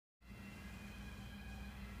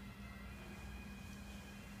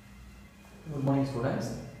morning students.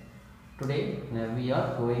 Today we are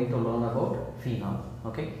going to learn about phenol.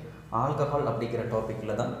 Okay, alcohol அப்படிங்கிற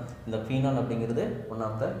டாபிக்ல தான் இந்த phenol அப்படிங்கிறது one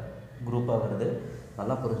of the group வருது.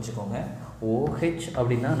 நல்லா புரிஞ்சுக்கோங்க. OH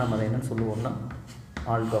அப்படினா நம்ம அதை என்ன சொல்லுவோம்னா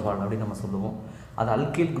alcohol அப்படி நம்ம சொல்லுவோம். அது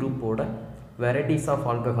alkyl குரூப்போட varieties of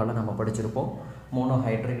alcohol நம்ம படிச்சிருப்போம்.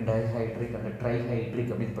 monohydric, dihydric and trihydric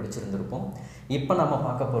அப்படினு படிச்சிருந்திருப்போம். இப்போ நாம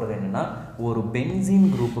பார்க்க போறது என்னன்னா ஒரு பென்சீன்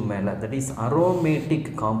குரூப் மேல that is aromatic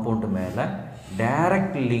compound மேல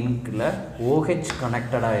direct linkல OH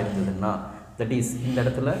கனெக்டடா இருந்ததுன்னா that is இந்த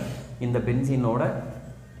இடத்துல இந்த பென்சீனோட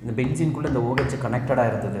இந்த பென்சீனுக்குள்ள இந்த OH கனெக்டடா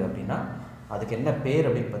இருந்தது அப்படினா அதுக்கு என்ன பேர்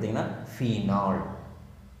அப்படினு பாத்தீங்கன்னா phenol.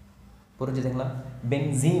 புரிஞ்சுதுங்களா?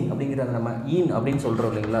 பென்சீன் அப்படிங்கறது நம்ம ஈன் அப்படினு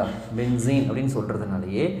சொல்றோம் இல்லீங்களா? பென்சீன் அப்படினு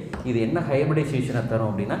சொல்றதுனாலயே இது என்ன ஹைபிரிடைசேஷனை தரும்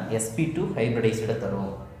அப்படினா sp2 ஹைபிரிடைஸ்ட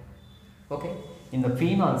தரும். ஓகே, இந்த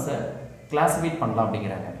ஃபீனால்ஸை கிளாசிஃபை பண்ணலாம்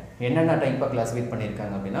அப்படிங்கறாங்க. என்னென்ன டைப்பா கிளாசிஃபை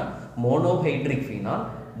பண்ணிருக்காங்க அப்படினா monohydric phenol,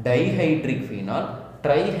 dihydric phenol,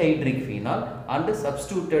 trihydric phenol and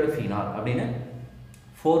substituted phenol அப்படினு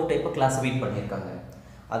 4 டைப்பா கிளாசிஃபை பண்ணிருக்காங்க.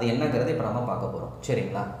 அது என்னங்கறதை இப்ப நாம பார்க்க போறோம்.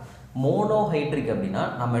 சரிங்களா? மோனோஹைட்ரிக் அப்படினா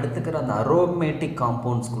நம்ம எடுத்துக்கிற அந்த அரோமேட்டிக்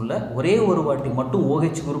காம்பவுண்ட்ஸ்க்குள்ள ஒரே ஒரு வாட்டி மட்டும்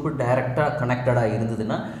OH குரூப் டைரக்டா கனெக்டடா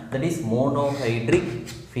இருந்ததுன்னா that is monohydric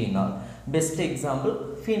phenol. Best example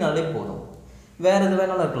ஃபீனாலே போதும். வேற எது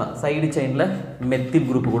வேணாலும் இருக்கலாம். சைடு செயின்ல மெத்தில்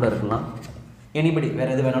குரூப் கூட இருக்கலாம். எனிபடி வேற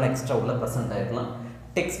எது வேணாலும் எக்ஸ்ட்ரா உள்ள பிரசன்ட் ஆயிருக்கலாம்.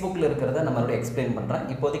 டெக்ஸ்ட் புக்ல இருக்கிறத நான் மறுபடியும் எக்ஸ்பிளைன் பண்றேன்.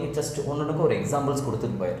 இப்போதைக்கு ஜஸ்ட் ஒண்ணுக்கு ஒரு எக்ஸாம்பிள்ஸ்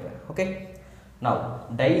கொடுத்துட்டு போயிடுறேன். ஓகே, now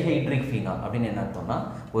டைஹைட்ரிக் ஃபீனால் அப்படினு என்ன அர்த்தம்னா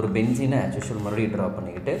ஒரு பென்சீனை as usual மறுபடியும் டிரா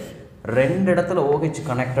பண்ணிக்கிட்டு ரெண்டு இடத்துல OH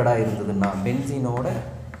கனெக்டடா இருந்ததுன்னா பென்சீனோட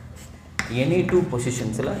any two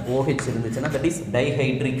பொசிஷன்ஸ்ல OH இருந்துச்சுன்னா that is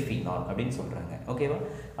டைஹைட்ரிக் ஃபீனால் அப்படினு சொல்றாங்க. ஓகேவா?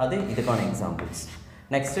 அது இதுக்கான எக்ஸாம்பிள்ஸ்.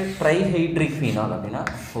 நெக்ஸ்ட் ட்ரைஹைட்ரிக் ஃபீனால் அப்படினா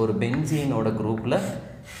ஒரு பென்சீனோட குரூப்ல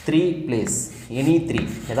 3 பிளேஸ் any 3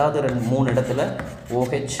 ஏதாவது மூணு இடத்துல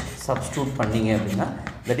OH சப்ஸ்டிட்யூட் பண்ணீங்க அப்படினா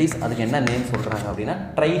that is அதுக்கு என்ன நேம் சொல்றாங்க அப்படினா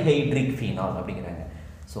trihydric phenol அப்படிங்கறாங்க.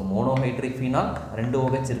 So monohydric phenol ரெண்டு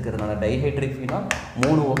OH இருக்குறதுனால டைஹைட்ரிக் ஃபீனால்,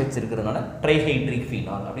 மூணு OH இருக்குறதுனால ட்ரைஹைட்ரிக்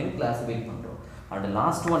ஃபீனால் அப்படினு கிளாசிஃபை பண்றோம். and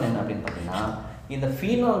லாஸ்ட் ஒன் என்ன அப்படினு பாத்தீங்கன்னா இந்த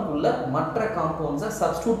ஃபீனால்க்குள்ள மற்ற காம்பவுண்ட்ஸை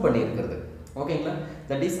சப்ஸ்டிட்யூட் பண்ணி இருக்குது. ஓகேங்களா?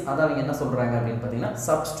 that is அதாவது என்ன சொல்றாங்க அப்படினு பாத்தீங்கன்னா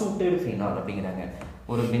substituted phenol அப்படிங்கறாங்க.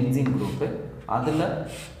 ஒரு பென்சீன் குரூப் அதுல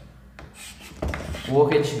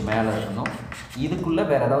OH மேல இருக்கணும். இதுக்குள்ள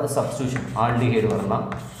வேற ஏதாவது சப்ஸ்டிட்யூஷன் ஆல்டிஹைடு வரலாம்,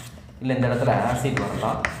 இல்ல இந்த இடத்துல ஆசிட்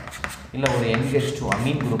வரலாம், இல்ல ஒரு NH2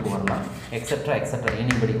 அமீன் குரூப் வரலாம், எக்ஸெட்ரா எக்ஸெட்ரா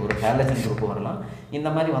எனிபடி ஒரு ஹாலஜன் குரூப் வரலாம். இந்த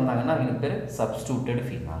மாதிரி வந்தாங்கன்னா இதுக்கு பேரு சப்ஸ்டிட்யூட்டட்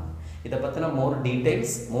ஃபீனால். இத பத்தின மோர்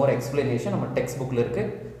டீடைல்ஸ், மோர் எக்ஸ்பிளனேஷன் நம்ம டெக்ஸ்ட் புக்ல இருக்கு.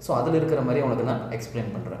 சோ அதுல இருக்கிற மாதிரி உங்களுக்கு நான்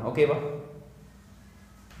எக்ஸ்பிளைன் பண்றேன். ஓகேவா?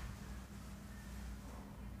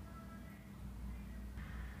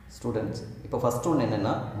 ஸ்டூடெண்ட்ஸ், இப்போ ஃபர்ஸ்ட் ஒன்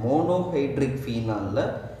என்னன்னா மோனோஹைட்ரிக் ஃபீனால்ல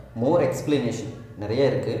மோர் எக்ஸ்பிளனேஷன் நிறைய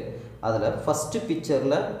இருக்கு. அதுல ஃபர்ஸ்ட்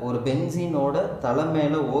பிக்சர்ல ஒரு பென்சீனோட தலை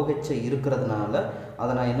மேல OH இருக்குறதுனால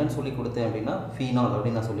அதை நான் என்னன்னு சொல்லி கொடுத்தேன் அப்படினா ஃபீனால்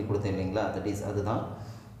அப்படி நான் சொல்லி கொடுத்தேன் இல்லீங்களா? that is அதுதான்.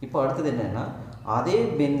 இப்போ அடுத்து என்னன்னா அதே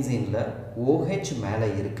பென்சீன்ல OH மேல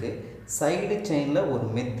இருக்கு, சைடு செயின்ல ஒரு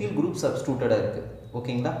மெத்தில் குரூப் சப்ஸ்டிட்யூட்டடா இருக்கு.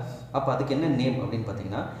 ஓகேங்களா? அப்ப அதுக்கு என்ன நேம் அப்படினு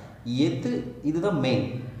பாத்தீங்கன்னா இதுதான் மெயின்.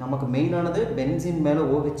 நமக்கு மெயினானது பென்சீன் மேல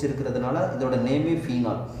OH இருக்குறதுனால இதோட நேமே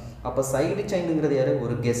ஃபீனால். அப்ப சைடு செயின்ங்கிறது யாரு?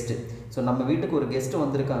 ஒரு கெஸ்ட். சோ நம்ம வீட்டுக்கு ஒரு கெஸ்ட்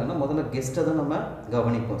வந்திருக்காங்கன்னா முதல்ல கெஸ்ட்டை தான் நம்ம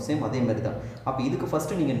கவனிப்போம். சேம் அதே மாதிரி தான். அப்ப இதுக்கு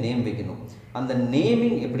ஃபர்ஸ்ட் நீங்க நேம் வைக்கணும். அந்த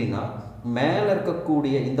நேமிங் எப்படின்னா மேல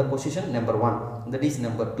இருக்கக்கூடிய இந்த position number 1, that is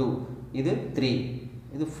number 2, இது 3,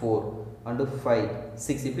 இது 4 and 5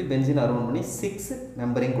 6 இப்படி பென்சீன் அரௌண்ட் பண்ணி 6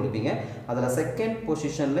 நம்பரிங் கொடுப்பீங்க. அதுல செகண்ட்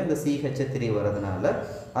பொசிஷன்ல இந்த CH3 வரதுனால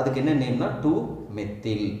அதுக்கு என்ன நேம்னா 2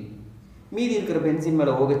 மெத்தில். மீதி இருக்கிற பென்சீன்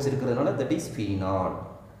மேல OH இருக்குறதுனால that is phenol.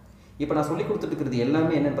 இப்போ நான் சொல்லி கொடுத்துட்டு இருக்கிறது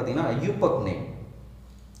எல்லாமே என்னன்னு பாத்தீங்கன்னா IUPAC நேம்.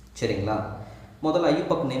 சரிங்களா? முதல்ல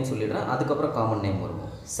IUPAC நேம் சொல்லிடுறேன், அதுக்கு அப்புறம் காமன் நேம்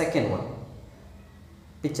வரும். செகண்ட் ஒன்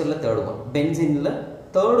பிக்சர்ல தேர்ட் ஒன் பென்சீன்ல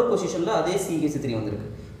தேர்ட் பொசிஷன்ல அதே CH3 வந்திருக்கு.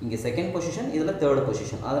 இங்க செகண்ட் பொசிஷன், இதுல தேர்ட்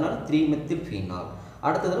பொசிஷன், அதனால 3 மெத்தில் ஃபீனால்.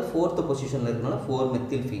 அடுத்ததுல ஃபோர்த் பொசிஷன்ல இருக்கனால 4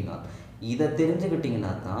 மெத்தில் ஃபீனால். இத தெரிஞ்சுக்கிட்டீங்கன்னா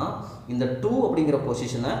தான் இந்த 2 அப்படிங்கிற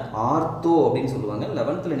பொசிஷனை ஆர்த்தோ அப்படினு சொல்லுவாங்க.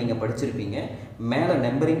 11th நீங்க படிச்சிருப்பீங்க. மேல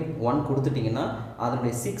நம்பரிங் 1 கொடுத்துட்டீங்கன்னா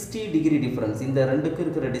அதனுடைய 60 டிகிரி டிஃபரன்ஸ், இந்த ரெண்டுக்கு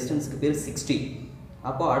இருக்கிற டிஸ்டன்ஸ்க்கு பேர் 60.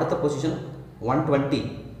 அப்போ அடுத்த பொசிஷன் 120,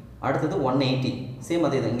 அடுத்தது 180. சேம்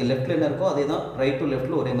அதே தான். இங்க லெஃப்ட்ல என்ன இருக்கோ அதே தான் ரைட் டு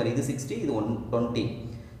லெஃப்ட்ல ஒரே மாதிரி. இது 60, இது 120.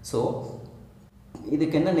 சோ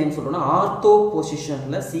இதுக்கு என்ன நேம் சொல்றோம்னா ஆர்த்தோ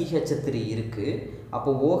பொசிஷன்ல CH3 இருக்கு. அப்போ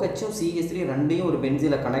OH உம் CH3 ரெண்டையும் ஒரு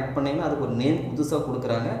பென்சீன்ல கனெக்ட் பண்ணீங்கன்னா அதுக்கு ஒரு நேம் புதுசா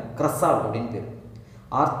கொடுக்கறாங்க, கிரசால் அப்படினு பேர்.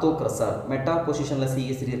 ஆர்த்தோ கிரசால். மெட்டா பொசிஷன்ல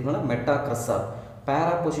CH3 இருக்கனால மெட்டா கிரசால்.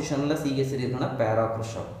 பேரா பொசிஷன்ல CH3 இருக்கனால பேரா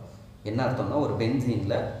கிரசால். என்ன அர்த்தம்னா ஒரு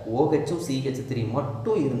பென்சீனில் OHம் CH3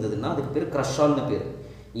 மட்டும் இருந்ததுன்னா அதுக்கு பேர் க்ரஷால்னு பேர்.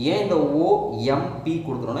 ஏன் இந்த OMP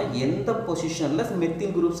கொடுக்குறோன்னா எந்த பொசிஷனில்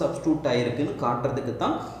மெத்தில் குரூப் சப்ஸ்டியூட் ஆகிருக்குன்னு காட்டுறதுக்கு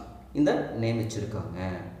தான் இந்த நேம் வச்சுருக்காங்க.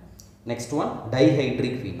 Next one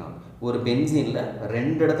dihydric phenol. ஒரு பென்சீனில்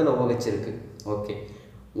 2 இடத்துல OH இருக்குது. ஓகே,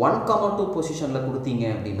 1,2 பொசிஷனில் கொடுத்தீங்க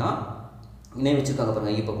அப்படின்னா நேம் வச்சுருக்காங்க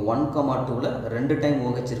பாருங்கள். இப்போ 1,2ல் 2 டைம்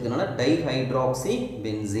OH இருக்குனால டைஹைட்ராக்சி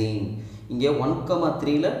பென்சீன். இங்கே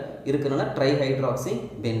 1,3ல் இருக்கிறனால ட்ரைஹைட்ராக்சி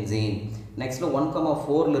பென்சீன். நெக்ஸ்ட்டில்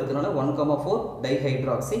 1,4ல் இருக்கிறனால 1,4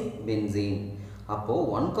 டைஹைட்ராக்சி பென்சீன். அப்போது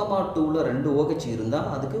 1,2ல் 2 OH இருந்தால்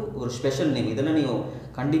அதுக்கு ஒரு ஸ்பெஷல் நேம். இதெல்லாம் நீங்கள்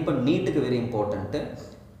கண்டிப்பாக நீட்டுக்கு வெரி இம்பார்ட்டண்ட்டு.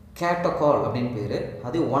 கேட்டகால் அப்படின்னு பேர்.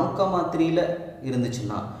 அது 1,3ல்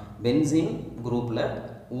இருந்துச்சுன்னா பென்சீன் குரூப்பில்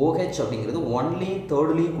OH அப்படிங்கிறது 1லேயும்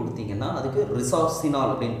 3லேயும் கொடுத்தீங்கன்னா அதுக்கு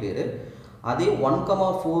ரிசார்சினால் அப்படின்னு பேர். அதே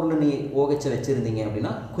 1,4ல் நீ OH வச்சுருந்தீங்க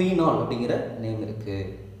அப்படின்னா குயினால் அப்படிங்கிற நேம் இருக்குது.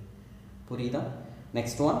 புரியுதா?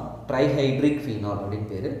 நெக்ஸ்ட் ஒன் ட்ரைஹைட்ரிக் ஃபீனால் அப்படின்னு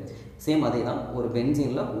பேர். சேம் அதே தான். ஒரு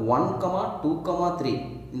பென்சீனில் 1,2,3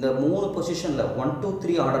 இந்த 3 பொசிஷனில் 1, 2,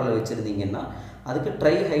 3 ஆர்டரில் வச்சுருந்தீங்கன்னா அதுக்கு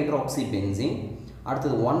ட்ரைஹைட்ராக்சி பென்சீன்.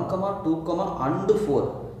 அடுத்தது 1,2, and 4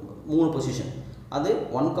 3 பொசிஷன், அது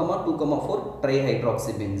 1,2,4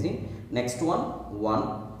 ட்ரைஹைட்ராக்சி benzene. Next one 1,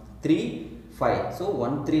 3, 5. So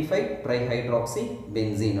 1,3,5 ட்ரைஹைட்ராக்சி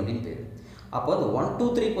benzene அப்படின்னு பேர். அப்போ அந்த 1, 2,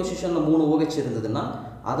 3 பொசிஷனில் 3 OH இருந்ததுன்னா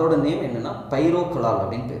அதோட நேம் என்னென்னா பைரோகலால்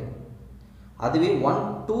அப்படின்னு பேர். அதுவே 1,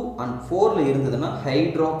 2, and 4ல் இருந்ததுன்னா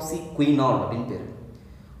ஹைட்ராக்சி குயினால் அப்படின்னு பேர்.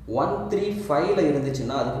 1, 3, 5ல்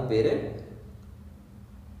இருந்துச்சுன்னா அதுக்கு பேர்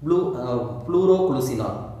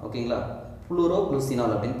ப்ளூரோகுளுசினால். ஓகேங்களா?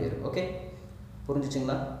 ப்ளூரோகுளுசினால் அப்படின்னு பேர். ஓகே,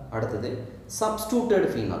 புரிஞ்சிச்சுங்களா? அடுத்தது சப்ஸ்டியூட்டட்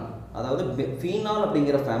ஃபீனால். அதாவது ஃபீனால்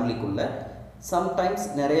அப்படிங்கிற ஃபேமிலிக்குள்ளே சம்டைம்ஸ்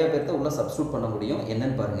நிறைய பேர்த்த உள்ள சப்ஸ்டியூட் பண்ண முடியும்.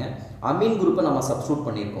 என்னன்னு பாருங்கள். அமீன் குரூப்பை நம்ம சப்ஸ்டியூட்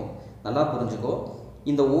பண்ணியிருக்கோம். நல்லா புரிஞ்சுக்கோ.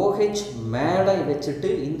 இந்த OH மேலே வச்சுட்டு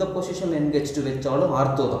இந்த பொசிஷனில் NH2 வச்சாலும்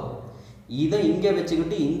ஆர்த்தோ தான். இதை இங்கே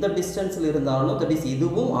வச்சுக்கிட்டு இந்த டிஸ்டன்ஸில் இருந்தாலும் தட் இஸ்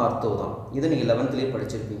இதுவும் ஆர்த்தோ தான். இதை நீங்கள் 11லேயே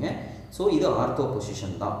படிச்சிருப்பீங்க. ஸோ இது ஆர்த்தோ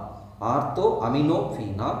பொசிஷன் தான். Ortho amino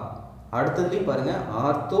phenol. அடுத்ததுலேயும் பாருங்கள்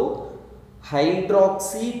ஆர்த்தோ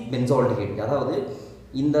ஹைட்ராக்சி பென்சால்டிஹைட். அதாவது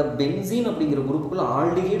இந்த பென்சீன் அப்படிங்கிற குரூப்புக்குள்ள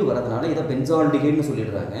ஆல்டிஹைடு வரதுனால இதை பென்சால்டிஹைட்னு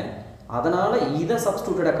சொல்லிடுறாங்க. அதனால் இதை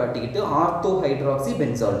சப்ஸ்டியூட்டடாக காட்டிக்கிட்டு ஆர்த்தோ ஹைட்ராக்சி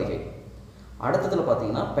பென்சால்டிஹைட். அடுத்ததில்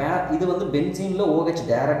பார்த்தீங்கன்னா இது வந்து பென்சீனில் OH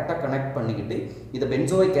டைரெக்டாக கனெக்ட் பண்ணிக்கிட்டு இதை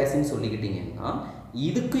பென்சோயிக் ஆசிட்னு சொல்லிக்கிட்டீங்கன்னா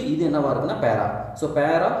இதுக்கு இது என்னவாக இருக்குன்னா பேரா. ஸோ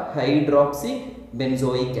பேரா hydroxy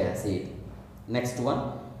benzoic acid. Next one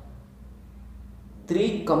 3,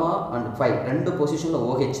 and 5 2 பொசிஷனில்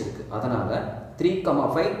OH இருக்குது. அதனால் 3,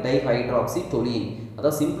 5 டைஹைட்ராக்சி டொலின்.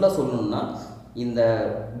 அதாவது சிம்பிளாக சொல்லணும்னா இந்த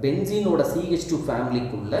பென்சீனோட CH2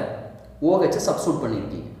 ஃபேமிலிக்குள்ள OH சப்ஸ்டியூட்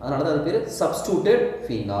பண்ணியிருக்கீங்க. அதனால தான் அது பேர் சப்ஸ்டியூட்டட்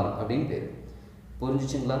ஃபீனால் அப்படின்னு பேர்.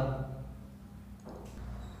 புரிஞ்சிச்சுங்களா?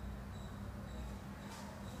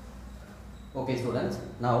 Okay students,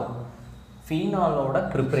 now ஃபீனாலோட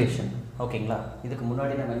preparation. ஓகேங்களா? இதுக்கு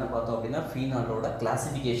முன்னாடி நம்ம என்ன பார்த்தோம் அப்படின்னா ஃபீனாலோட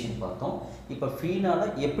கிளாசிஃபிகேஷன் பார்த்தோம். இப்போ ஃபீனாலை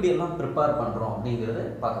எப்படியெல்லாம் ப்ரிப்பேர் பண்ணுறோம் அப்படிங்கிறது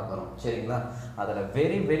பார்க்க போகிறோம். சரிங்களா? அதில்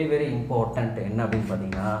வெரி வெரி வெரி இம்பார்ட்டண்ட் என்ன அப்படின்னு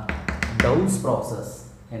பார்த்தீங்கன்னா டவுஸ் ப்ராசஸ்.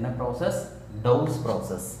 என்ன ப்ராசஸ்? டவுஸ்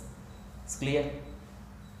ப்ராசஸ். கிளியர்?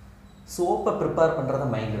 சோப்பை ப்ரிப்பேர் பண்ணுறத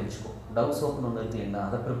மைண்டில் வச்சுக்கோ. டவ் சோப்னு ஒன்று இருக்குது இல்லைன்னா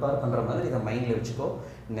அதை ப்ரிப்பேர் பண்ணுற மாதிரி இதை மைண்டில் வச்சுக்கோ.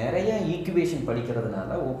 நிறைய ஈக்குவேஷன்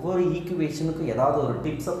படிக்கிறதுனால ஒவ்வொரு ஈக்குவேஷனுக்கும் ஏதாவது ஒரு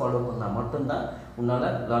டிப்ஸை ஃபாலோ பண்ணால் மட்டும்தான் உன்னால்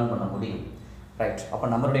லேர்ன் பண்ண முடியும். ரைட். அப்போ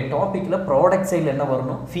நம்மளுடைய டாப்பிக்கில் ப்ராடக்ட் சைடில் என்ன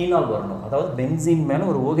வரணும்? ஃபீனால் வரணும். அதாவது பென்சீன் மேலே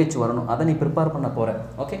ஒரு OH வரணும். அதை நீ ப்ரிப்பேர் பண்ண போகிற.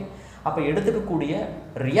 ஓகே. அப்போ எடுத்துக்கக்கூடிய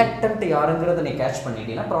ரியாக்டன்ட் யாருங்கிறத நீ கேட்ச்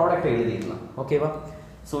பண்ணிட்டீங்கன்னா ப்ராடக்டை எழுதிடலாம். ஓகேவா?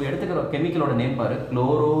 ஸோ எடுத்துக்கிற கெமிக்கலோட நேம் பாரு,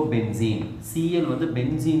 குளோரோபென்சீன். Cl வந்து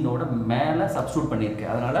பென்சீனோட மேலே சப்ஸ்டியூட் பண்ணியிருக்கு.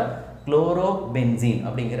 அதனால் குளோரோபென்சீன்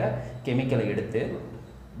அப்படிங்கிற கெமிக்கலை எடுத்து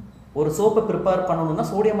ஒரு சோப்பை ப்ரிப்பேர் பண்ணணும்னா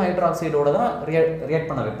சோடியம் ஹைட்ராக்சைடோட தான் ரியாக்ட்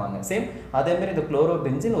பண்ண வைப்பாங்க. சேம் அதேமாதிரி இந்த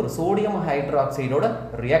குளோரோபென்சீன் ஒரு சோடியம் ஹைட்ராக்சைடோட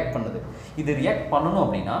ரியாக்ட் பண்ணுது. இது ரியாக்ட் பண்ணணும்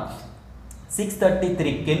அப்படின்னா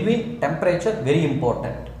 633 கெல்வின் டெம்பரேச்சர் வெரி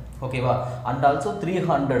இம்பார்ட்டன்ட். ஓகேவா? And also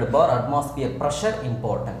 300 bar atmosphere pressure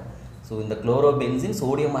important. So இந்த குளோரோபென்சீன்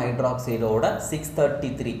சோடியம் ஹைட்ராக்சைடோட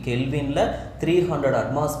 633 கெல்வினில் 300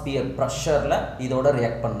 அட்மாஸ்பியர் ப்ரெஷரில் இதோட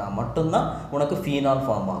ரியாக்ட் பண்ணால் மட்டும்தான் உனக்கு ஃபீனால்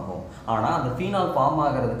ஃபார்ம் ஆகும். ஆனால் அந்த ஃபீனால் ஃபார்ம்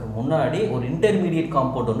ஆகிறதுக்கு முன்னாடி ஒரு இன்டர்மீடியட்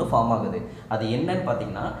காம்பவுண்ட் ஒன்று ஃபார்ம் ஆகுது. அது என்னன்னு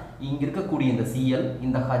பார்த்தீங்கன்னா இங்கே இருக்கக்கூடிய இந்த Cl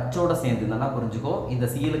இந்த ஹச்சோட சேர்ந்து நல்லா புரிஞ்சுக்கோ. இந்த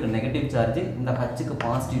Clக்கு நெகட்டிவ் சார்ஜ், இந்த ஹச்சுக்கு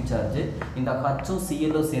பாசிட்டிவ் சார்ஜ். இந்த ஹச்சும்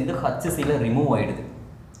Cலும் சேர்ந்து HCl ரிமூவ் ஆகிடுது.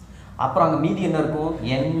 அப்புறம் அங்கே மீதி என்ன இருக்கும்?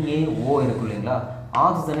 NaO இருக்கும் இல்லைங்களா?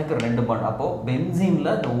 ஆக்சிஜனுக்கு 2 பாண்ட். அப்போது பென்சீனில்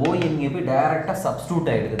இந்த ONA போய் டைரெக்டாக சப்ஸ்டியூட்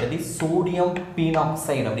ஆகிடுது. தட் இஸ் சோடியம்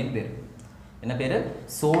பீனாக்சைடு அப்படின்னு பேர். என்ன பேர்?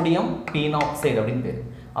 சோடியம் பீனாக்சைடு அப்படின்னு பேர்.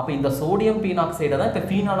 அப்போ இந்த சோடியம் பீனாக்சைடை தான் இப்போ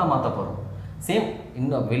ஃபீனாலாக மாற்ற போகிறோம். சேம்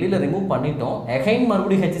இன்னும் வெளியில் ரிமூவ் பண்ணிட்டோம், எகைன்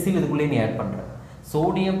மறுபடியும் HCl இதுக்குள்ளேயே நீ ஆட் பண்ணுற.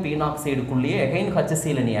 சோடியம் பீனாக்சைடுக்குள்ளேயே எகைன்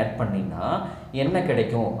HCl நீ ஆட் பண்ணினா என்ன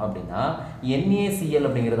கிடைக்கும் அப்படின்னா NaCl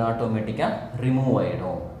அப்படிங்கிறது ஆட்டோமேட்டிக்காக ரிமூவ்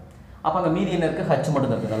ஆகிடும். அப்போ அங்கே மீதி என்ன இருக்குது, H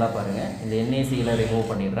மட்டும் இருக்குது. நல்லா பாருங்கள், இந்த NaCl ரிமூவ்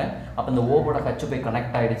பண்ணிடுறேன். அப்போ இந்த ஓவோட H போய்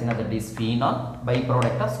கனெக்ட் ஆகிடுச்சுன்னா தட் இஸ் ஃபீனால், பை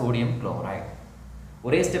ப்ராடக்டாக சோடியம் குளோரைடு.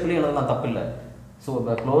 ஒரே ஸ்டெப்லேயும் எழுதலாம், தப்பு இல்லை. ஸோ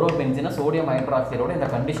இப்போ குளோரோபென்சினை சோடியம் ஹைட்ராக்சைடோட இந்த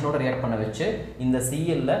கண்டிஷனோட ரியாக்ட் பண்ண வச்சு இந்த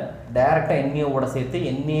சிஎல்ல டேரெக்டாக NaOட சேர்த்து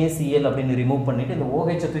NaCl அப்படின்னு ரிமூவ் பண்ணிவிட்டு இந்த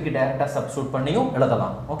OH தூக்கி டேரெக்டாக சப்ஸ்டியூட் பண்ணியும்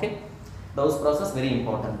எழுதலாம். Okay, those process very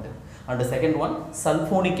important. And second one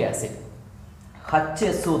sulphonic acid.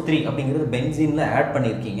 HSO3 அப்படிங்கிறது பென்சீனில் ஆட்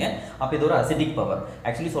பண்ணியிருக்கீங்க. அப்போ இது ஒரு அசிடிக் பவர்.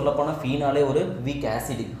 ஆக்சுவலி சொல்லப்போனால் ஃபீனாலே ஒரு வீக்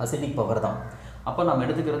அசிடிக் பவர் தான். அப்போ நம்ம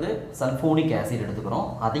எடுத்துக்கிறது சல்ஃபோனிக் ஆசிட் எடுத்துக்கிறோம்.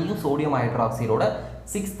 அதையும் சோடியம் ஹைட்ராக்சைடோட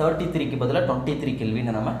 633க்கு பதிலாக 23 கெல்வின்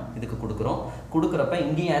நம்ம இதுக்கு கொடுக்குறோம். கொடுக்குறப்ப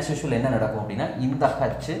இங்கேயும் ஆஸ் யூஷுவல் என்ன நடக்கும் அப்படின்னா இந்த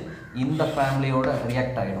H இந்த ஃபேமிலியோட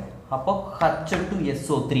ரியாக்ட் ஆகிடும். அப்போ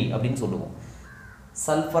H2SO3 அப்படின்னு சொல்லுவோம்.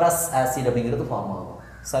 சல்ஃபரஸ் ஆசிட் அப்படிங்கிறது ஃபார்ம் ஆகும்.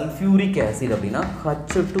 சல்ஃபியூரிக் ஆசிட் அப்படின்னா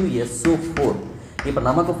H2SO4. இப்போ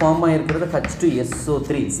நமக்கு ஃபார்ம் ஆகிருக்கிறது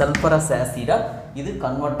H2SO3 சல்ஃபரஸ் ஆசிடாக இது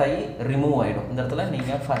கன்வெர்ட் ஆகி ரிமூவ் ஆகிடும். இந்த இடத்துல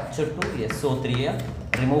நீங்கள் H2SO3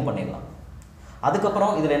 ரிமூவ் பண்ணிடலாம்.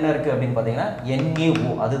 அதுக்கப்புறம் இதில் என்ன இருக்குது அப்படின்னு பார்த்தீங்கன்னா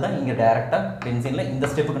NaO, அதுதான் இங்கே டேரெக்டாக பென்சீனில் இந்த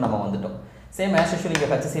ஸ்டெப்புக்கு நம்ம வந்துட்டோம். சேம் ஆஸ் யூஷுவல் இங்கே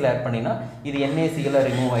HCl ஆட் பண்ணினா இது NaCl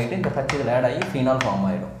ரிமூவ் ஆகிட்டு இந்த H இதில் ஆட் ஆகி ஃபீனால் ஃபார்ம்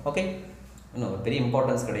ஆகிடும். ஓகே, இன்னும் பெரிய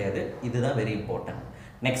இம்பார்ட்டன்ஸ் கிடையாது, இதுதான் வெரி இம்பார்ட்டன்ட்.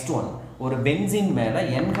 நெக்ஸ்ட் ஒன், ஒரு பென்சீன் மேலே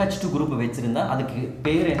NH2 குரூப் வச்சுருந்தா அதுக்கு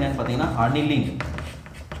பேர் என்னன்னு பார்த்தீங்கன்னா அனிலின்.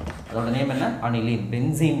 அதோட நேம் என்ன, அனிலின்.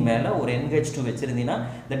 பென்சீன் மேலே ஒரு NH2 வச்சுருந்தீங்கன்னா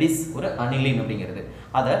தட் இஸ் ஒரு அனிலின் அப்படிங்கிறது.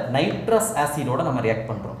 அதை நைட்ரஸ் ஆசிடோட நம்ம ரியாக்ட்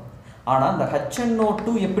பண்ணுறோம். ஆனால் இந்த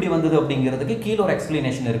HNO2 எப்படி வந்தது அப்படிங்கிறதுக்கு கீழே ஒரு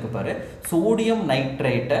எக்ஸ்பிளனேஷன் இருக்குது பாரு. சோடியம்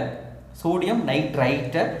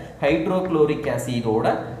நைட்ரைட்டை ஹைட்ரோக்ளோரிக் ஆசிடோட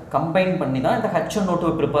கம்பைன் பண்ணி தான் இந்த HNO2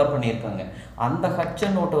 ப்ரிப்பேர் பண்ணியிருக்காங்க. அந்த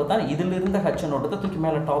HNO2 தான் இதிலிருந்த HNO2 தூக்கி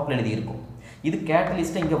மேலே டாப்பில் எழுதியிருக்கும். இது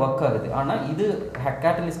கேட்டலிஸ்ட்டாக இங்கே ஒர்க் ஆகுது. ஆனால் இது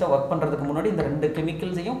கேட்டலிஸ்ட்டாக ஒர்க் பண்ணுறதுக்கு முன்னாடி இந்த ரெண்டு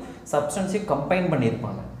கெமிக்கல்ஸையும் சப்ஸ்டன்ஸையும் கம்பைன்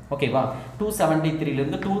பண்ணியிருப்பாங்க. ஓகேவா,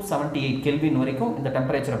 273லேருந்து 278 கெல்வின் வரைக்கும் இந்த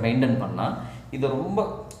டெம்பரேச்சரை மெயின்டைன் பண்ணால் இது ரொம்ப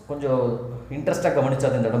கொஞ்சம் இன்ட்ரெஸ்ட்டாக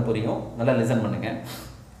கவனிச்சா இந்த இடம் புரியும். நல்லா லிசன் பண்ணுங்கள்.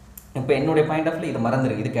 இப்போ என்னுடைய பாயிண்ட் ஆஃப் வியூ இதை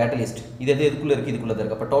மறந்துருக்கு, இது கேட்டலிஸ்ட், இது இதுக்குள்ளே இருக்குது, இதுக்குள்ளே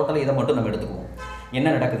இருக்குது. அப்போ டோட்டலாக இதை மட்டும் நம்ம எடுத்துக்குவோம். என்ன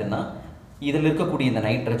நடக்குதுன்னா இதில் இருக்கக்கூடிய இந்த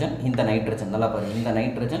நைட்ரஜன் நல்லா பாருங்கள், இந்த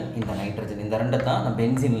நைட்ரஜன் இந்த ரெண்டை தான் நான்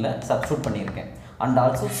பென்சீனில் சப்ஸ்டியூட் பண்ணியிருக்கேன். And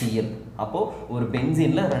also Cl. அப்போது ஒரு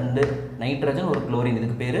பென்சீனில் 2 நைட்ரஜன் ஒரு குளோரின்,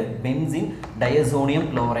 இதுக்கு பேர் பென்சீன் டயசோனியம்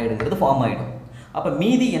குளோரைடுங்கிறது ஃபார்ம் ஆகிடும். அப்போ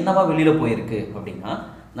மீதி என்னவா வெளியில் போயிருக்கு அப்படின்னா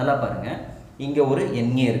நல்லா பாருங்கள், இங்கே ஒரு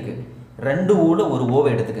Na இருக்குது, 2 Oல ஒரு ஓவை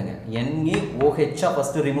எடுத்துக்கோங்க. NaOH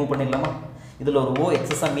ஃபஸ்ட்டு ரிமூவ் பண்ணிடலாமா? இதில் ஒரு O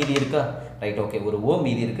எக்ஸஸாக மீதி இருக்கா? ரைட், ஓகே, ஒரு O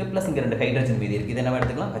மீதி இருக்குது, ப்ளஸ் இங்கே 2 ஹைட்ரஜன் மீதி இருக்குது. இது என்ன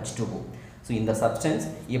எடுத்துக்கலாம், H2O. ஸோ இந்த சப்ஸ்டன்ஸ்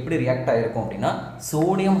எப்படி ரியாக்ட் ஆகிருக்கும் அப்படின்னா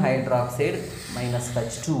சோடியம் ஹைட்ராக்சைடு மைனஸ்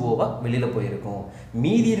H2Oவா வெளியில் போயிருக்கும்.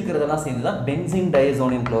 மீதி இருக்கிறதெல்லாம் சேர்ந்து தான் பென்சீன்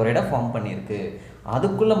டயசோனியம் குளோரைடை ஃபார்ம் பண்ணியிருக்கு.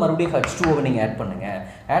 அதுக்குள்ளே மறுபடியும் H2Oவை நீங்கள் ஆட் பண்ணுங்கள்.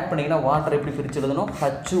 ஆட் பண்ணிங்கன்னா வாட்டர் எப்படி பிரித்து எழுதணும்,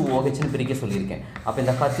 HOHன்னு பிரிக்க சொல்லியிருக்கேன். அப்போ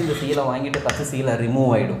இந்த H இந்த Cl வாங்கிட்டு HCl ரிமூவ்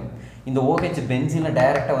ஆகிடும். இந்த OH பென்சீனில்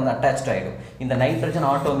டைரெக்டாக வந்து அட்டாச் ஆகிடும். இந்த நைட்ரஜன்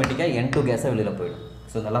ஆட்டோமேட்டிக்காக N2 கேஸாக வெளியில் போயிடும்.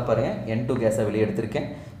 ஸோ நல்லா பாருங்கள், N2 கேஸை வெளியே எடுத்திருக்கேன்,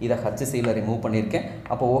 இதை HCl ரிமூவ் பண்ணியிருக்கேன்.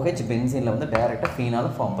 அப்போ OH பென்சீனில் வந்து டைரெக்டாக ஃபீனால்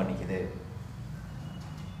ஃபார்ம் பண்ணிக்குது.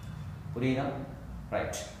 புரியுதா?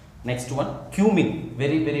 Right. Next one cumin.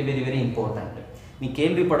 Very very very very important. நீ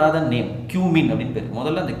கேள்விப்படாத நேம் கியூமின் அப்படின்னு பேர்.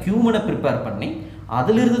 முதல்ல அந்த கியூமினை ப்ரிப்பேர் பண்ணி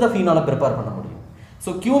அதிலிருந்து தான் ஃபீனாலை ப்ரிப்பேர் பண்ண முடியும். ஸோ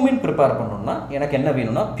கியூமின் ப்ரிப்பேர் பண்ணணும்னா எனக்கு என்ன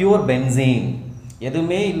வேணும்னா பியூர் பென்சீன்,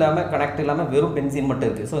 எதுவுமே இல்லாமல் கனெக்ட் இல்லாமல் வெறும் பென்சீன் மட்டும்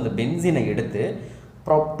இருக்குது. ஸோ அந்த பென்சீனை எடுத்து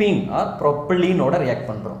ப்ரோப்பீன் ஆர் ப்ரோப்பிலீனோட ரியாக்ட்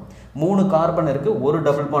பண்ணுறோம். 3 கார்பன் இருக்குது, ஒரு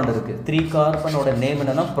டபுள் பாண்ட் இருக்குது. 3 கார்பனோட நேம்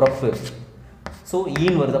என்னென்னா ப்ரொப்பு. ஸோ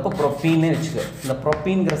ஈன் வருது, அப்போ ப்ரோப்பீனே வச்சுக்க. இந்த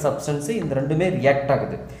ப்ரோப்பீன்கிற சப்ஸ்டன்ஸு இந்த ரெண்டுமே ரியாக்ட்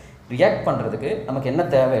ஆகுது. ரியாக்ட் பண்ணுறதுக்கு நமக்கு என்ன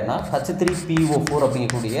தேவைன்னா H3PO4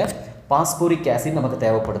 அப்படிங்கக்கூடிய பாஸ்போரிக் ஆசிட் நமக்கு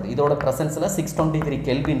தேவைப்படுது. இதோட ப்ரெசன்ஸில் 623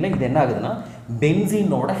 கெல்வினில் இது என்ன ஆகுதுன்னா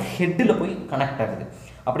பென்சீனோட ஹெட்டில் போய் கனெக்ட் ஆகுது.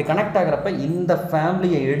 அப்படி கனெக்ட் ஆகிறப்ப இந்த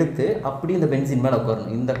ஃபேமிலியை எடுத்து அப்படி இந்த பென்சீன் மேலே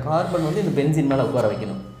உட்காரணும். இந்த கார்பன் வந்து இந்த பென்சீன் மேலே உட்கார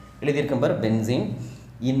வைக்கணும். எழுதியிருக்கேன் பாரு பென்சீன்,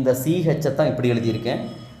 இந்த CH தான் இப்படி எழுதியிருக்கேன்.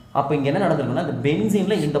 அப்போ இங்கே என்ன நடந்திருக்குன்னா இந்த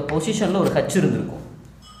பென்சீனில் இந்த பொசிஷனில் ஒரு H இருந்திருக்கும்.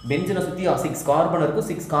 பென்சீனை சுற்றி 6 கார்பன் இருக்கும்,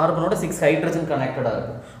 6 கார்பனோட 6 ஹைட்ரஜன் கனெக்டடாக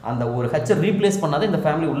இருக்கும். அந்த ஒரு H ரீப்ளேஸ் பண்ணாதான் இந்த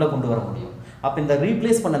ஃபேமிலி உள்ளே கொண்டு வர முடியும். அப்போ இந்த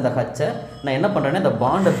ரீப்ளேஸ் பண்ண இந்த H நான் என்ன பண்ணுறேன்னா இந்த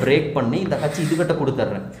பாண்டை பிரேக் பண்ணி இந்த H இதுகிட்ட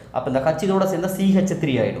கொடுத்துட்றேன். அப்போ இந்த H இதோட சேர்ந்தா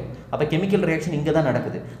CH3 ஆகிடும். அப்போ கெமிக்கல் ரியாக்ஷன் இங்கே தான்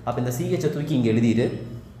நடக்குது. அப்போ இந்த CH தூக்கி இங்கே எழுதிடு,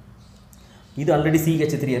 இது ஆல்ரெடி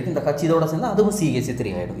CH3 இருக்குது, இந்த H இதோட சேர்ந்தால் அதுவும்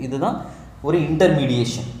CH3 ஆகிடும். இதுதான் ஒரு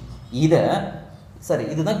இன்டர்மீடியேஷன். இதை சரி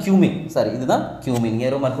இதுதான் கியூமின். சரி இதுதான் கியூமின்.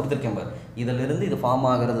 ஏரோ மார்க் கொடுத்துருக்கேன் பாரு. இதிலிருந்து இது ஃபார்ம்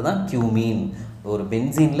ஆகிறது தான் கியூமின். ஒரு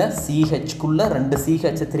பென்சீனில் சிஹெச்குள்ளே 2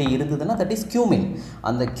 CH3 இருந்ததுன்னா தட் இஸ் கியூமின்.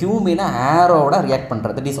 அந்த கியூமினை ஏரோட ரியாக்ட்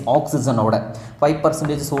பண்ணுறது, தட் இஸ் ஆக்சிஜனோட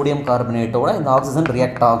 5% சோடியம் கார்பனேட்டோட இந்த ஆக்சிஜன்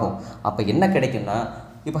ரியாக்ட் ஆகும். அப்போ என்ன கிடைக்குன்னா,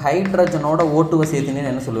 இப்போ ஹைட்ரஜனோட O2 சேர்த்துன்னு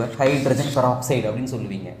என்ன சொல்லுவேன், ஹைட்ரஜன் பெராக்சைடு அப்படின்னு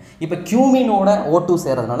சொல்லுவீங்க. இப்போ கியூமினோட O2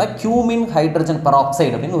 சேர்றதுனால கியூமின் ஹைட்ரஜன்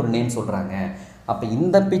பெராக்சைடு அப்படின்னு ஒரு நேம் சொல்கிறாங்க. அப்போ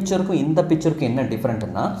இந்த பிக்சருக்கும் என்ன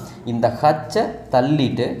டிஃப்ரெண்ட்னா, இந்த ஹச்சை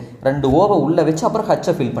தள்ளிட்டு 2 ஓவை உள்ளே வச்சு அப்புறம்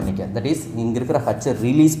ஹச்சை ஃபில் பண்ணிக்க. தட் இஸ் இங்கே இருக்கிற ஹச்சை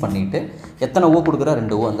ரிலீஸ் பண்ணிவிட்டு எத்தனை ஓ கொடுக்குற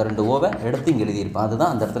 2 ஓ, அந்த 2 ஓவை எடுத்து இங்கே எழுதியிருப்பேன்.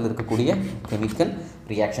 அதுதான் அந்த இடத்துல இருக்கக்கூடிய கெமிக்கல்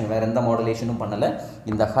ரியாக்ஷன். வேறு எந்த மாடுலேஷனும் பண்ணலை.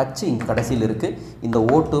 இந்த ஹச்சு இங்கே கடைசியில் இருக்குது. இந்த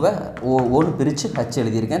O2வை ஓன்னு பிரித்து ஹச்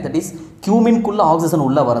எழுதியிருக்கேன். தட் இஸ் கியூமின்குள்ளே ஆக்சிஜன்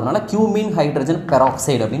உள்ளே வரதுனால கியூமின் ஹைட்ரஜன்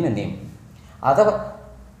பெராக்சைடு அப்படின்னு நேம். அதை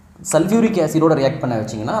சல்ஃபியூரிக் ஆசிடோட ரியாக்ட் பண்ண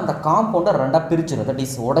வச்சிங்கன்னா அந்த காம்பவுண்டை 2ஆக பிரிச்சிடும். That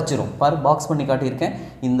is உடச்சிரும். பாரு பாக்ஸ் பண்ணி காட்டியிருக்கேன்.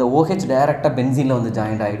 இந்த OH டைரெக்டாக பென்சீனில் வந்து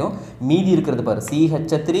ஜாயிண்ட் ஆகிடும். மீதி இருக்கிறது பாரு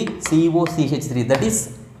CH3 CO CH3 that is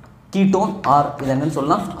ketone R இது என்னன்னு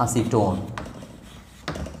சொல்லலாம் அசிட்டோன்.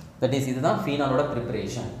 தட் இஸ் இதுதான் ஃபீனாலோட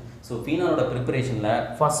ப்ரிப்பரேஷன். ஸோ ஃபீனாலோட ப்ரிப்பரேஷனில்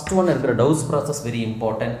ஃபர்ஸ்ட் ஒன் இருக்கிற டவுஸ் process very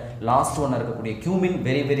important. Last one இருக்கக்கூடிய cumin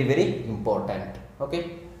very very very important. Okay.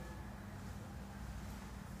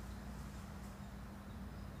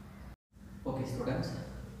 Okay students,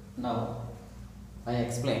 now I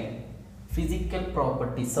explain physical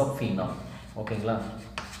properties of phenol. ஓகேங்களா,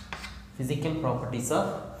 physical properties of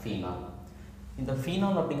phenol. இந்த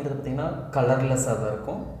phenol அப்படிங்கிறது பார்த்திங்கன்னா கலர்லெஸ்ஸாக தான்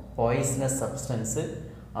இருக்கும், poisonous substance.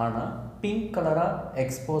 ஆனால் pink கலராக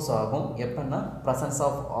எக்ஸ்போஸ் ஆகும் எப்போன்னா ப்ரெசன்ஸ்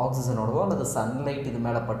ஆஃப் ஆக்சிஜனோடவோ அல்லது சன்லைட் இது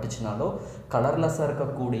மேலே பட்டுச்சுனாலோ கலர்லெஸ்ஸாக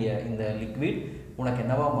இருக்கக்கூடிய இந்த லிக்விட் உனக்கு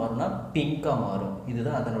என்னவாக மாறும்னா பிங்காக மாறும்.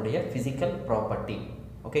 இதுதான் அதனுடைய ஃபிசிக்கல் ப்ராப்பர்ட்டி.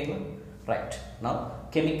 ஓகேங்களா, ரைட். நவ்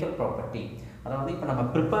கெமிக்கல் ப்ராப்பர்ட்டி, அதாவது இப்போ நம்ம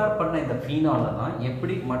ப்ரிப்பேர் பண்ண இந்த ஃபீனாலில் தான்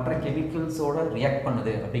எப்படி மற்ற கெமிக்கல்ஸோட ரியாக்ட்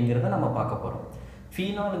பண்ணுது அப்படிங்கிறத நம்ம பார்க்க போகிறோம்.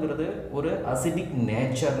 ஃபீனாலுங்கிறது ஒரு அசிடிக்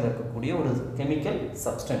நேச்சரில் இருக்கக்கூடிய ஒரு கெமிக்கல்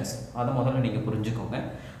சப்ஸ்டன்ஸ். அதை முதல்ல நீங்கள் புரிஞ்சுக்கோங்க.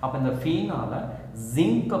 அப்போ இந்த ஃபீனாலை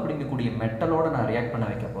ஜிங்க் அப்படிங்கக்கூடிய மெட்டலோட நான் ரியாக்ட் பண்ண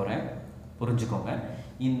வைக்க போகிறேன். புரிஞ்சுக்கோங்க.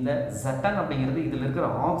 இந்த ZN அப்படிங்கிறது இதில் இருக்கிற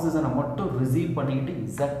ஆக்சிஜனை மட்டும் ரிசீவ் பண்ணிக்கிட்டு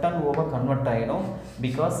ZNO கன்வெர்ட் ஆகிடும்.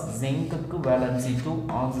 Because ஜிங்க்குக்கு valency 2,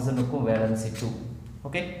 ஆக்சிஜனுக்கும் valency 2.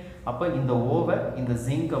 ஓகே. அப்போ இந்த ஓவை இந்த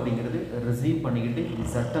ஜிங்க் அப்படிங்கிறது ரிசீவ் பண்ணிக்கிட்டு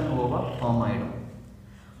ZNO ஃபார்ம் ஆகிடும்.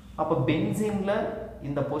 அப்போ பென்சீனில்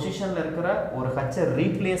இந்த பொசிஷனில் இருக்கிற ஒரு ஹச்சை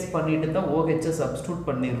ரீப்ளேஸ் பண்ணிட்டு தான் OHஐ சப்ஸ்டியூட்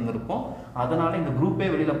பண்ணியிருந்திருப்போம். அதனால் இந்த குரூப்பே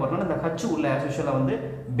வெளியில் போகிறனால இந்த ஹச்சு உள்ள ஆஸ்யூஷுவலாக வந்து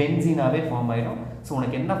பென்சீனாகவே ஃபார்ம் ஆகிடும். ஸோ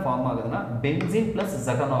உனக்கு என்ன ஃபார்ம் ஆகுதுன்னா பென்சீன் ப்ளஸ்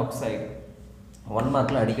ஜெகன் ஆக்சைடு. 1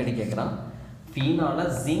 மார்க்கில் அடிக்கடி கேட்குறான், ஃபீனால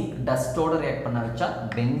ஜிங்க் டஸ்ட்டோட ரியாக்ட் பண்ண வச்சா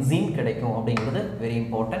பென்சீன் கிடைக்கும் அப்படிங்கிறது very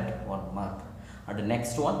important 1 mark. And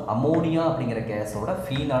next one ammonia அப்படிங்கிற கேஸோட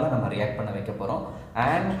ஃபீனால நம்ம ரியாக்ட் பண்ண வைக்க போகிறோம்.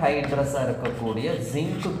 ஆன்ஹைட்ரஸாக இருக்கக்கூடிய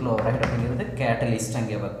ஜிங்க் குளோரைடு அப்படிங்கிறது கேட்டலிஸ்ட்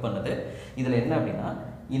அங்கே ஒர்க் பண்ணுது. இதில் என்ன அப்படின்னா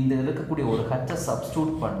இந்த இருக்கக்கூடிய ஒரு ஹச்சை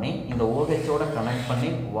சப்ஸ்டியூட் பண்ணி இந்த OHஓட கனெக்ட் பண்ணி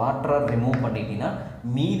வாட்டரை ரிமூவ் பண்ணிட்டீங்கன்னா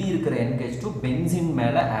மீதி இருக்கிற NH2 பென்சின்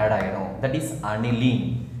மேலே ஆட் ஆகிடும். That is aniline.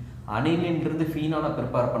 அனிலின்றது ஃபீனாலை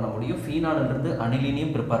ப்ரிப்பேர் பண்ண முடியும், ஃபீனாலிருந்து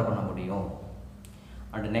அனிலீனையும் ப்ரிப்பேர் பண்ண முடியும்.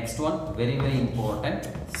 And next one very very important,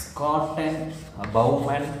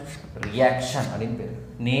 Scott-Bowman reaction அப்படினு பேர்.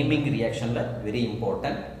 Naming ரியாக்ஷனில் very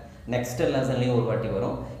important. நெக்ஸ்ட் லெசன்லேயும் ஒரு வாட்டி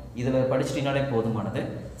வரும், இதில் படிச்சிட்டினாலே போதுமானது.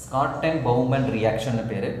 Scott-Bowman ரியாக்ஷன்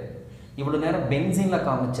பேர். இவ்வளோ நேரம் பென்சீனில்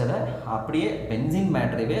காமிச்சதை அப்படியே பென்சீன்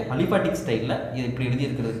மேட்ரேவே அலிபாட்டிக் ஸ்டைலில் இது இப்படி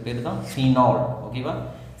எழுதியிருக்கிறதுக்கு பேர் தான் ஃபீனால். ஓகேவா,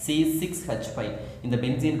 C6H5. இந்த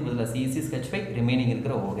பென்சீனுக்கு பதிலாக C6H5, ரிமைனிங்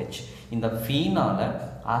இருக்கிற OH. இந்த ஃபீனால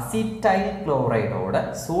அசிட்டைல் குளோரைடோட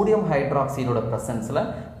சோடியம் ஹைட்ராக்சைடோட ப்ரெசன்ஸில்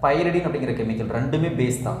பைரிடின் அப்படிங்கிற கெமிக்கல், ரெண்டுமே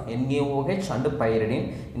பேஸ் தான், NaOH அண்டு பைரிடின்.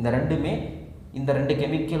 இந்த ரெண்டு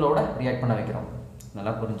கெமிக்கலோட ரியாக்ட் பண்ண வைக்கிறோம்.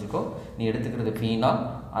 நல்லா புரிஞ்சுக்கோ. நீ எடுத்துக்கிறது ஃபீனால்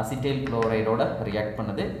அசிட்டைல் குளோரைடோட ரியாக்ட்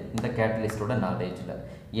பண்ணுது இந்த கேட்டலிஸ்டோட நாலேஜில்.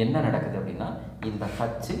 என்ன நடக்குது அப்படின்னா இந்த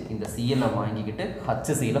ஹச்சு இந்த Cl வாங்கிக்கிட்டு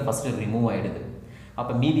HCl ஃபஸ்ட்டு ரிமூவ் ஆகிடுது.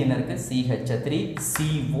 அப்போ மீதி என்ன இருக்குது, CH3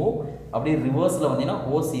 CO, அப்படியே ரிவர்ஸில் வந்தீங்கன்னா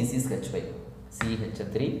OCCH5,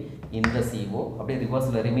 CH3 இந்த CO, அப்படியே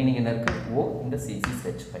ரிவர்ஸில் ரிமைனிங் என்ன இருக்குது O இந்த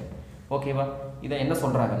CCH5. ஓகேவா, இதை என்ன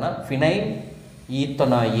சொல்கிறாங்கன்னா ஃபினைல்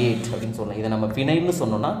ஈத்தனாயேட் அப்படின்னு சொல்லலாம். இதை நம்ம ஃபினைல்னு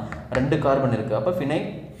சொன்னோன்னா 2 கார்பன் இருக்குது, அப்போ ஃபினைல்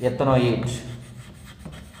எத்தனாயேட்.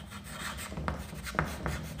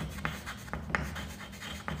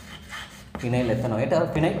 ஃபினைல் எத்தனாயேட்,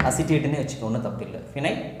 ஃபினைல் அசிட்டேட்னு வச்சுக்க, ஒன்றும் தப்பு இல்லை.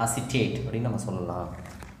 ஃபினைல் அசிட்டேட் அப்படின்னு நம்ம சொல்லலாம்.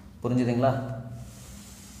 புரிஞ்சுதுங்களா?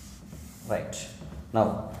 ரைட்.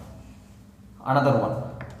 நவ் அனதர் ஒன்,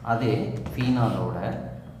 அதே ஃபீனாலோட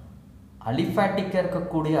அலிஃபாட்டிக்காக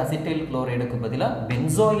இருக்கக்கூடிய அசிட்டைல் குளோரைடுக்கு பதிலாக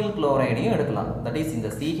பென்சோயில் குளோரைடையும் எடுக்கலாம். தட் இஸ் இந்த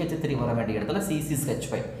CH3 வர வேண்டிய இடத்துல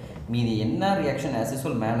C6H5. மீதி என்ன ரியாக்ஷன் ஆஸ்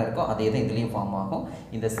யூசுவல் மேலே இருக்கோ அதே தான் இதுலேயும் ஃபார்ம் ஆகும்.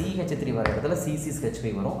 இந்த CH3 வர இடத்துல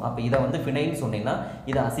C6H5 வரும். அப்போ இதை வந்து ஃபினைல்னு சொன்னீங்கன்னா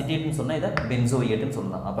இதை அசிட்டேட்னு சொன்னால் இதை பென்சோயேட்னு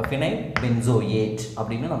சொல்லலாம். அப்போ ஃபினைல் பென்சோயேட்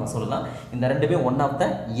அப்படின்னு நம்ம சொல்லலாம். இந்த ரெண்டுமே one of the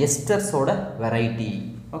எஸ்டர்ஸோட variety.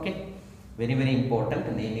 Okay, very very important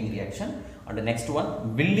naming reaction. And next one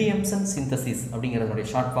Williamson synthesis அப்படிங்கிறதுடைய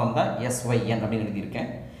short form தான் SYN அப்படின்னு எழுதியிருக்கேன்.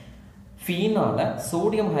 ஃபீனாலை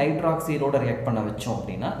சோடியம் ஹைட்ராக்சைடோட ரியாக்ட் பண்ண வச்சோம்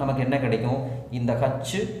அப்படின்னா நமக்கு என்ன கிடைக்கும்? இந்த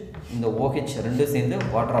H இந்த OH ரெண்டும் சேர்ந்து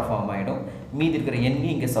வாட்டராக ஃபார்ம் ஆகிடும். மீதி இருக்கிற NE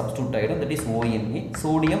இங்கே சப்ஸ்டியூட் ஆகிடும். That is ONA,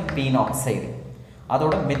 sodium பீனாக்சைடு.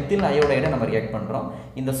 அதோட மெத்தில் அயோடைடை நம்ம ரியாக்ட் பண்ணுறோம்.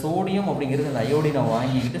 இந்த சோடியம் அப்படிங்கிறது இந்த அயோடினை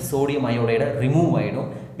வாங்கிக்கிட்டு சோடியம் அயோடைடை ரிமூவ்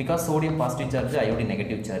ஆகிடும். Because sodium positive charge, iodine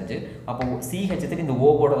negative charge. அப்போ CH3 இந்த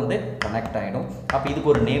ஓவோட வந்து கனெக்ட் ஆகிடும். அப்போ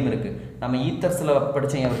இதுக்கு ஒரு நேம் இருக்குது. நம்ம ஈத்தர்ஸில்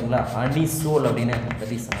படித்தேன் இருக்குங்களா, அனிசோல் அப்படின்னு.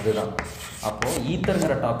 தட் இஸ் அதுதான். அப்போது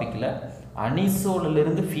ஈத்தருங்கிற டாப்பிக்கில்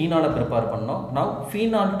அனிசோலிருந்து ஃபீனாலை ப்ரிப்பேர் பண்ணோம். நவ்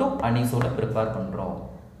ஃபீனால் டு அனிசோலை ப்ரிப்பேர் பண்ணுறோம்.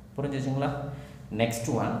 புரிஞ்சிச்சுங்களா? Next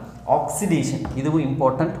one oxidation. இதுவும்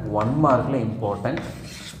இம்பார்ட்டண்ட், 1 மார்க்கில் இம்பார்ட்டண்ட்.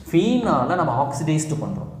 ஃபீனாலை நம்ம ஆக்சிடைஸ்டு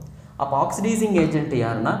பண்ணுறோம். அப்போ ஆக்சிடைசிங் ஏஜென்ட்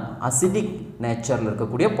யாருன்னா அசிடிக் நேச்சரில்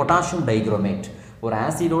இருக்கக்கூடிய பொட்டாசியம் டைக்ரோமேட். ஒரு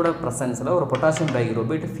ஆசிடோட ப்ரெசன்ஸில் ஒரு பொட்டாசியம்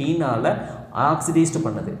டைக்ரோமேட் ஃபீனாலை ஆக்சிடைஸ்டு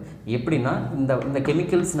பண்ணுது. எப்படின்னா இந்த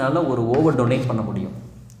கெமிக்கல்ஸ்னால ஒரு ஓவை டொனேட் பண்ண முடியும்.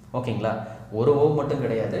 ஓகேங்களா? ஒரு ஓவ் மட்டும்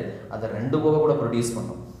கிடையாது, அதை 2 ஓவை கூட ப்ரொடியூஸ்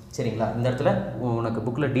பண்ணும். சரிங்களா? இந்த இடத்துல உனக்கு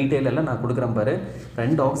புக்கில் டீட்டெயில் எல்லாம் நான் கொடுக்குறேன் பாரு.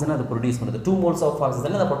 2 ஆக்சிஜனை அது ப்ரொடியூஸ் பண்ணுது. 2 moles ஆஃப்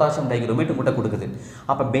ஆக்சிஜன் அந்த பொட்டாசியம் டைக்ரோமேட் உங்கள்கிட்ட கொடுக்குது.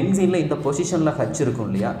 அப்போ பென்சீனில் இந்த பொசிஷனில் H இருக்கும்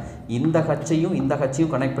இல்லையா, இந்த Hஐயும் இந்த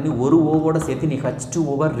Hஐயும் கனெக்ட் பண்ணி ஒரு ஓவோட சேர்த்து நீ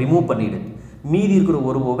H2O ரிமூவ் பண்ணிவிடு. மீதி இருக்கிற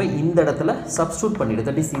ஒரு ஓவை இந்த இடத்துல சப்ஸ்டியூட் பண்ணிவிடு.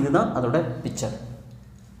 தட் இஸ் இதுதான் அதோட பிக்சர்.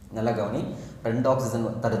 நல்லா கவனி. 2 ஆக்சிஜன்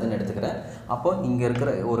தருதுன்னு எடுத்துக்கிறேன். அப்போ இங்கே இருக்கிற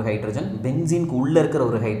ஒரு ஹைட்ரஜன், பென்சீனுக்கு உள்ளே இருக்கிற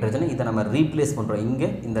ஒரு ஹைட்ரஜனை இதை நம்ம ரீப்ளேஸ் பண்ணுறோம். இங்கே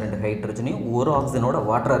இந்த 2 ஹைட்ரஜனையும் ஒரு ஆக்சிஜனோட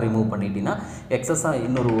வாட்டரை ரிமூவ் பண்ணிட்டீங்கன்னா எக்ஸஸாக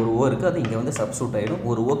இன்னொரு ஒரு ஓ இருக்குது, அது இங்கே வந்து சப்ஸ்டியூட் ஆகிடும்.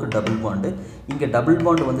 ஒரு ஓக்கு டபுள் பாண்டு. இங்கே டபுள்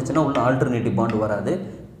பாண்டு வந்துச்சுன்னா உள்ள ஆல்டர்னேட்டிவ் பாண்டு வராது.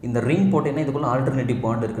 இந்த ரிங் போட்டீங்கன்னா இதுக்குள்ள ஆல்டர்னேட்டிவ்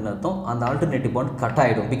பாண்ட் இருக்குன்னு அர்த்தம். அந்த ஆல்டர்னேட்டிவ் பாண்ட் கட்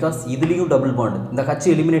ஆகிடும். பிகாஸ் இதுலேயும் டபுள் பாண்டு. இந்த H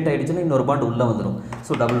எலிமினேட் ஆகிடுச்சுன்னா இன்னொரு பாண்டு உள்ளே வந்துடும்.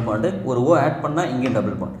 So double bond. ஒரு ஓ ஆட் பண்ணால் இங்கேயும்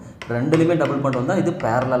டபுள் பாண்ட். ரெண்டுலேயுமே டபுள் பாண்ட் வந்தால் இது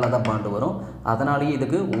பேரலாக தான் பாண்டு வரும். அதனாலேயே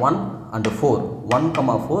இதுக்கு 1 and 4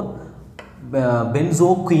 1,4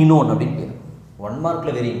 பென்சோக்வினோன் அப்படின்னு பேர். 1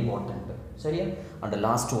 மார்க்கில் வெரி இம்பார்ட்டன்ட். சரியா? அண்ட்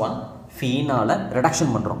லாஸ்ட் ஒன் ஃபீனாலை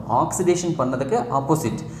ரிடக்ஷன் பண்ணுறோம். ஆக்சிடேஷன் பண்ணதுக்கு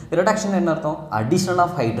ஆப்போசிட். ரிடக்ஷன் என்ன அர்த்தம்? Additional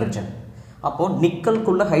of hydrogen. அப்போது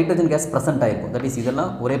நிக்கலுக்குள்ளே ஹைட்ரஜன் கேஸ் ப்ரெசென்ட் ஆகிருக்கும். தட் இஸ்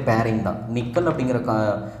இதெல்லாம் ஒரே பேரிங் தான். நிக்கல் அப்படிங்கிற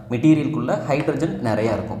மெட்டீரியலுக்குள்ளே ஹைட்ரஜன்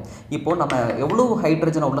நிறையா இருக்கும். இப்போது நம்ம எவ்வளோ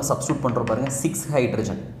ஹைட்ரஜனை உள்ள சப்ஸ்டியூட் பண்ணுறோம் பாருங்கள், 6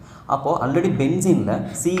 ஹைட்ரஜன். அப்போது ஆல்ரெடி பென்சீனில்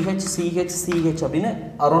CH அப்படின்னு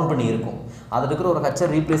அரௌண்ட் பண்ணியிருக்கும். அதில் இருக்கிற ஒரு H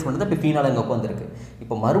ரீப்ளேஸ் பண்ணுறது இப்போ ஃபீனால் இங்கே உட்காந்துருக்கு.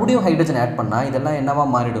 இப்போ மறுபடியும் ஹைட்ரஜன் ஆட் பண்ணால் இதெல்லாம் என்னவா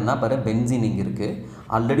மாறிடும்னா பாரு, பென்சீன் இங்கே இருக்குது,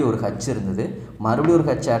 ஆல்ரெடி ஒரு H இருந்தது, மறுபடியும் ஒரு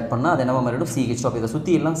H ஆட் பண்ணால் அது என்னவா மாறிடும்? CH. அப்போ இதை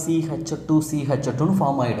சுற்றி எல்லாம் CH2ன்னு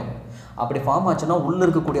ஃபார்ம் ஆகிடும். அப்படி ஃபார்ம் ஆச்சுன்னா உள்ளே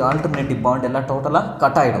இருக்கக்கூடிய ஆல்டர்னேட்டிவ் பாண்ட் எல்லாம் டோட்டலாக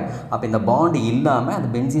கட் ஆகிடும். அப்போ இந்த பாண்டு இல்லாமல் அந்த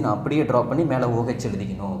பென்சீனை அப்படியே ட்ராப் பண்ணி மேலே OH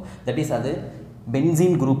எழுதிக்கணும். தட் இஸ் அது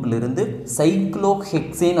பென்சீன் குரூப்பிலிருந்து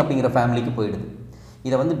சைக்ளோஹெக்சேன் அப்படிங்கிற ஃபேமிலிக்கு போயிடுது.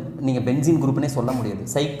 இதை வந்து நீங்கள் பென்சீன் குரூப்னே சொல்ல முடியாது,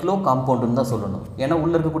 சைக்ளோ காம்பவுண்டுன்னு தான் சொல்லணும். ஏன்னா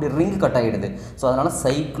உள்ளே இருக்கக்கூடிய ரிங் கட் ஆகிடுது. ஸோ அதனால்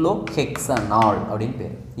சைக்ளோஹெக்சனால் அப்படின்னு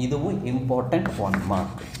பேர். இதுவும் இம்பார்ட்டண்ட் 1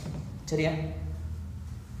 மார்க். சரியா?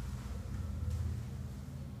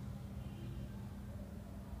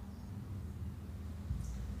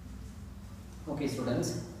 ஓகே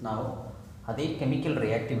ஸ்டூடெண்ட்ஸ், நான் அதே கெமிக்கல்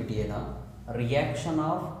ரியாக்டிவிட்டியே தான், reaction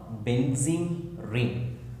of benzene ring.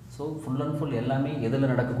 So full and full எல்லாமே எதில்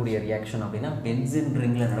நடக்கக்கூடிய ரியாக்ஷன் அப்படின்னா பென்சீன்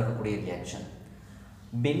ரிங்கில் நடக்கக்கூடிய ரியாக்ஷன்.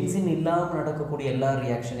 பென்சீன் இல்லாமல் நடக்கக்கூடிய எல்லா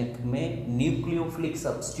ரியாக்ஷனுக்குமே நியூக்ளியோஃபிலிக்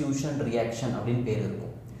சப்ஸ்டியூஷன் ரியாக்ஷன் அப்படின்னு பேர்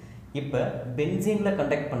இருக்கும். இப்போ பென்சீனில்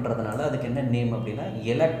கண்டக்ட் பண்ணுறதுனால அதுக்கு என்ன நேம் அப்படின்னா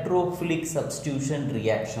எலக்ட்ரோஃபிலிக் சப்ஸ்டியூஷன்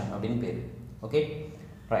ரியாக்ஷன் அப்படின்னு பேர். Okay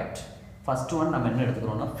right. ஃபஸ்ட் ஒன் நம்ம என்ன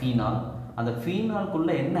எடுத்துக்கிறோம்னா ஃபீனால். அந்த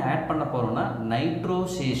ஃபீனால்குள்ளே என்ன ஆட் பண்ண போகிறோம்னா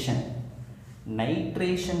நைட்ரோசேஷன்.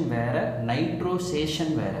 நைட்ரேஷன் வேறு,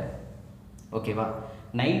 நைட்ரோசேஷன் வேறு. ஓகேவா?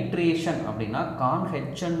 நைட்ரேஷன் அப்படின்னா கான்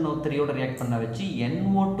HNO3யோட ரியாக்ட் பண்ண வச்சு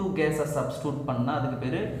NO2 கேஸை சப்ஸ்டியூட் பண்ணால் அதுக்கு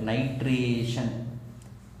பேர் நைட்ரேஷன்.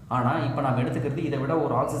 ஆனால் இப்போ நம்ம எடுத்துக்கிறது இதை விட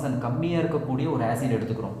ஒரு ஆக்சிஜன் கம்மியாக இருக்கக்கூடிய ஒரு ஆசிட்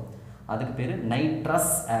எடுத்துக்கிறோம். அதுக்கு பேர்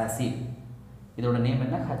நைட்ரஸ் ஆசிட். இதோட நேம்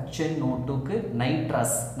என்ன? HNO2க்கு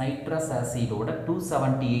நைட்ரஸ் ஆசிடோட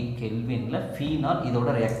 278 கெல்வினில் ஃபீனால் இதோட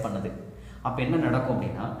ரியாக்ட் பண்ணுது. அப்போ என்ன நடக்கும்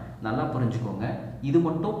அப்படின்னா நல்லா புரிஞ்சுக்கோங்க. இது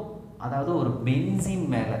மட்டும், அதாவது ஒரு பென்சீன்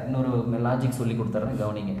மேலே இன்னொரு லாஜிக் சொல்லி கொடுத்துட்றேன்,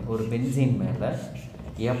 கவனிங்க. ஒரு பென்சீன் மேலே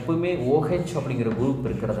எப்பவுமே OH அப்படிங்கிற குரூப்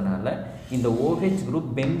இருக்கிறதுனால இந்த OH குரூப்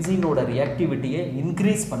பென்சீனோட ரியாக்டிவிட்டியை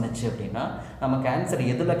இன்க்ரீஸ் பண்ணுச்சு அப்படின்னா நமக்கு ஆன்சர்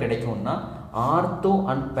எதில் கிடைக்கும்னா ஆர்த்தோ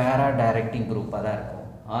அண்ட் பேரா டைரக்டிங் குரூப்பாக தான் இருக்கும்.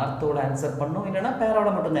 ஆர்த்தோட ஆன்சர் பண்ணும், இல்லைனா பேராவோட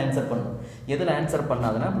மட்டும்தான் ஆன்சர் பண்ணும். எதில் ஆன்சர்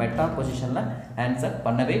பண்ணாதுன்னா மெட்டா பொசிஷனில் ஆன்சர்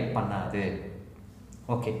பண்ணவே பண்ணாது.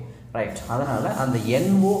 Okay right. அதனால் அந்த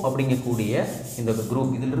NO அப்படிங்கக்கூடிய இந்த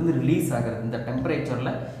குரூப் இதிலிருந்து ரிலீஸ் ஆகிறது இந்த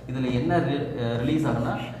டெம்பரேச்சரில் இதில் என்ன ரிலீஸ்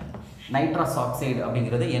ஆகுனா நைட்ரஸ் ஆக்சைடு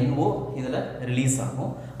அப்படிங்கிறது NO இதில் ரிலீஸ்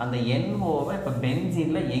ஆகும். அந்த NOவை இப்போ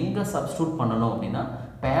பென்சீனில் எங்கே சப்ஸ்டியூட் பண்ணணும் அப்படின்னா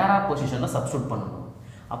பேரா பொசிஷனில் சப்ஸ்டியூட் பண்ணணும்.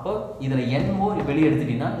 அப்போ இதில் NO வெளியே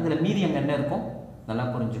எடுத்துட்டிங்கன்னா இதில் மீதி அங்கே என்ன இருக்கும் நல்லா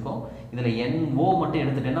புரிஞ்சுக்கும். இதில் NO மட்டும்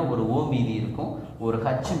எடுத்துட்டேன்னா ஒரு O மீதி இருக்கும், ஒரு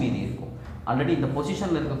H மீதி இருக்கும். ஆல்ரெடி இந்த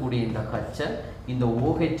பொசிஷனில் இருக்கக்கூடிய இந்த Hஐ இந்த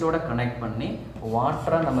OHோட கனெக்ட் பண்ணி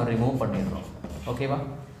வாட்டரை நம்ம ரிமூவ் பண்ணிடுறோம். ஓகேவா?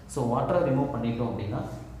 ஸோ வாட்டரை ரிமூவ் பண்ணிட்டோம் அப்படின்னா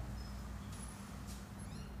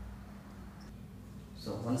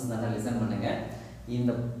ஸோ ஒன்ஸ் நல்லா லிசன் பண்ணுங்கள்.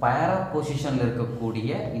 இந்த பேரா பொசிஷனில்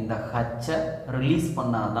இருக்கக்கூடிய இந்த Hஐ ரிலீஸ்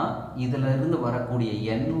பண்ணால் தான் இதில் இருந்து வரக்கூடிய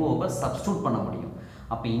NOவை சப்ஸ்டியூட் பண்ண முடியும்.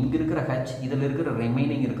 அப்போ இங்கே இருக்கிற H இதில் இருக்கிற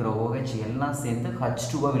ரிமைனிங் இருக்கிற OH எல்லாம் சேர்ந்து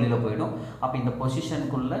H2வாக வெளியில் போயிடும். அப்போ இந்த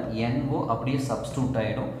பொசிஷனுக்குள்ளே NO அப்படியே சப்ஸ்டியூட்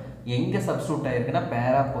ஆகிடும். எங்கே சப்ஸ்டியூட் ஆகிருக்குன்னா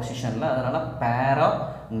பேரா பொசிஷனில். அதனால் பேரா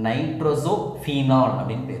நைட்ரோசோ ஃபீனால்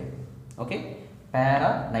அப்படின்னு பேர். ஓகே,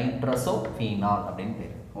 பேரா நைட்ரோசோ ஃபீனால் அப்படின்னு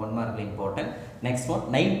பேர். One mark important. Next one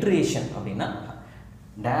nitration அப்படின்னா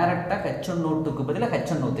டைரெக்டாக HNO2க்கு பதிலாக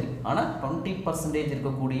HNO3, ஆனால் 20%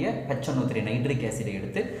 இருக்கக்கூடிய HNO3 நைட்ரிக் ஆசிடை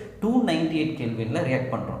எடுத்து 298 கெல்வினில்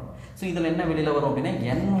ரியாக்ட் பண்ணுறோம். ஸோ இதில் என்ன வெளியில் வரும் அப்படின்னா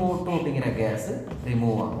NO2 அப்படிங்கிற கேஸு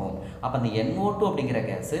ரிமூவ் ஆகும். அப்போ அந்த NO2 அப்படிங்கிற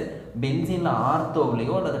கேஸு பென்சீனில்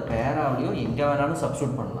ஆர்த்தோவிலையோ அல்லது பேராவிலையோ எங்கே வேணாலும்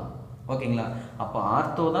சப்ஸ்டியூட் பண்ணலாம். ஓகேங்களா? அப்போ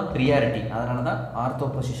ஆர்த்தோ தான் ப்ரியாரிட்டி. அதனால தான் ஆர்த்தோ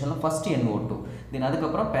பொசிஷனில் ஃபஸ்ட்டு NO2, தென்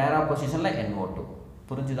அதுக்கப்புறம் பேரா பொசிஷனில் NO2.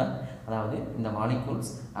 புரிஞ்சுதா? அதாவது இந்த மாலிகூல்ஸ்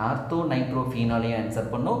ஆர்த்தோ நைட்ரோஃபீனாலையும் ஆன்சர்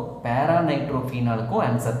பண்ணும், பேரா நைட்ரோஃபீனாலுக்கும்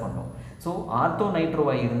ஆன்சர் பண்ணும். ஸோ ஆர்த்தோ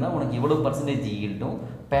நைட்ரோவாக இருந்தால் உனக்கு இவ்வளோ பர்சன்டேஜ் ஈல்டும்,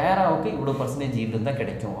 பேராவுக்கு இவ்வளோ பர்சன்டேஜ் ஈல்டும் தான்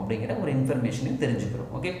கிடைக்கும் அப்படிங்கிற ஒரு இன்ஃபர்மேஷனையும்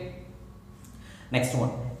தெரிஞ்சுக்கிறோம். Okay, next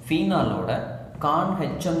one ஃபீனாலோட Khan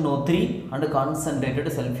HNO3 and concentrated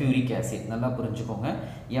sulphuric acid. நல்லா புரிஞ்சுக்கோங்க.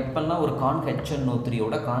 எப்பெல்லாம் ஒரு Khan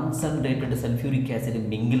HNO3யோட concentrated sulphuric acid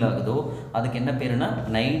mingle ஆகுதோ அதுக்கு என்ன பேருனா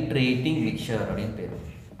நைட்ரேட்டிங் மிக்சர் அப்படின்னு பேர்.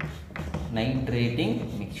 நைட்ரேட்டிங்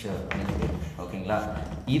மிக்சர் அப்படின்னு பேர். ஓகேங்களா?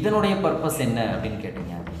 இதனுடைய பர்பஸ் என்ன அப்படின்னு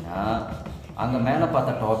கேட்டிங்க அப்படின்னா அங்கே மேலே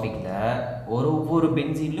பார்த்த டாப்பிக்கில் ஒவ்வொரு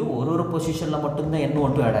பென்சீன்லையும் ஒரு பொசிஷனில் மட்டும்தான்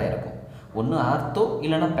NO2 ஆட் ஆகிருக்கும். ஒன்று ஆர்த்தோ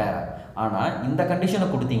இல்லைன்னா பேரா. ஆனால் இந்த கண்டிஷனை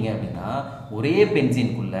கொடுத்தீங்க அப்படின்னா ஒரே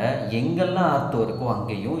பென்சீனுக்குள்ளே எங்கெல்லாம் ஆர்த்தோ இருக்கோ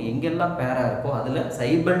அங்கேயும் எங்கெல்லாம் பேரா இருக்கோ அதில்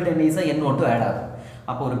சைமல்டேனியஸாக NO2 ஆட் ஆகும்.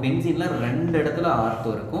 அப்போ ஒரு பென்சீனில் 2 இடத்துல ஆர்த்தோ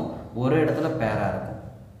இருக்கும், ஒரு இடத்துல பேரா இருக்கும்.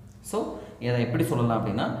 ஸோ இதை எப்படி சொல்லலாம்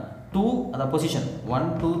அப்படின்னா 2 அந்த பொசிஷன் 1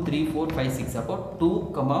 2 3 4 5 6 அப்போ 2,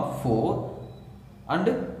 4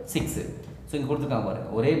 அண்டு 6. ஸோ இங்கே கொடுத்துருக்காங்க பாருங்க,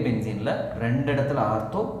 ஒரே பென்சீனில் 2 இடத்துல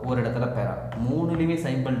ஆர்த்தோ ஒரு இடத்துல பேரா, 3லையுமே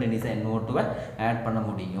சைமல்டேனியஸாக NO2வை ஆட் பண்ண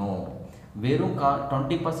முடியும். வெறும்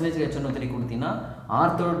 20% HNO3 கொடுத்தீங்கன்னா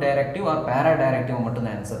ஆர்த்தோ டைரக்டிவ் ஆர் பேரா டைரக்டிவ்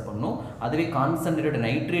மட்டும்தான் ஆன்சர் பண்ணும். அதுவே கான்சன்ட்ரேட்டட்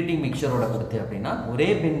நைட்ரேட்டிங் மிக்சரோட கொடுத்து அப்படின்னா ஒரே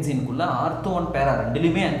பென்சீனுக்குள்ளே ஆர்த்தோ அண்ட் பேரா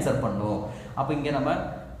ரெண்டுலேயுமே ஆன்சர் பண்ணும். அப்போ இங்கே நம்ம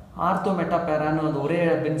ஆர்த்தோ மெட்டா பேரான்னு அந்த ஒரே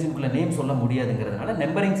பென்சீனுக்குள்ளே நேம் சொல்ல முடியாதுங்கிறதுனால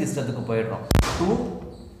நம்பரிங் சிஸ்டத்துக்கு போயிடுறோம். 2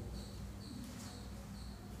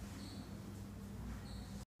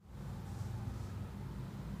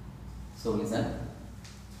 So listen,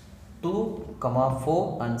 2, 4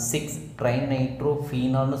 and 6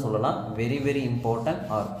 trinitrophenol சொல்லலாம். Very very important.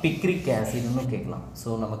 R picric ஆசிட்னு கேட்கலாம்.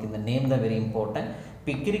 ஸோ நமக்கு இந்த நேம் தான் வெரி இம்பார்ட்டன்ட்.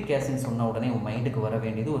 பிக்ரிக் ஆசிட் சொன்ன உடனே உங்கள் மைண்டுக்கு வர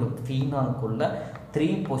வேண்டியது ஒரு ஃபீனாலுக்குள்ள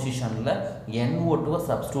 3 பொசிஷனில் NO2வை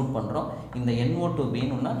சப்ஸ்டியூட் பண்ணுறோம். இந்த NO2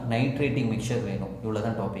 வேணும்னா நைட்ரேட்டிங் மிக்சர் வேணும். இவ்வளோ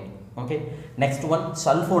தான் topic. Okay, next one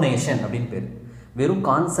sulphonation அப்படின்னு பேர். வெறும்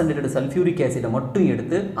கான்சன்ட்ரேட்டட் சல்ஃபியூரிக் ஆசிடை மட்டும்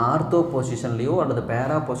எடுத்து ஆர்த்தோ பொசிஷன்லேயோ அல்லது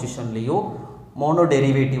பேரா பொசிஷன்லேயோ மோனோ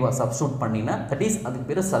டெரிவேட்டிவாக சப்ஸ்டியூட் பண்ணினா தட் இஸ் அதுக்கு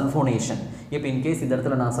பேர் சல்ஃபோனேஷன். இப்போ இன்கேஸ் இந்த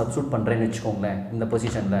இடத்துல நான் சப்ஸ்டியூட் பண்ணுறேன்னு வச்சுக்கோங்களேன், இந்த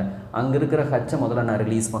பொசிஷனில் அங்கே இருக்கிற Hஐ முதல்ல நான்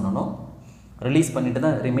ரிலீஸ் பண்ணணும். ரிலீஸ் பண்ணிவிட்டு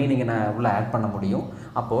தான் ரிமைனிங்கை நான் உள்ள ஆட் பண்ண முடியும்.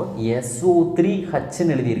 அப்போது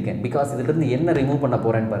SO3Hன்னு எழுதியிருக்கேன். பிகாஸ் இதிலிருந்து என்ன ரிமூவ் பண்ண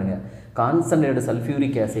போகிறேன்னு பாருங்கள். கான்சன்ட்ரேட்டட்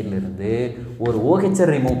சல்ஃபியூரிக் ஆசிட்லேருந்து ஒரு OHஐ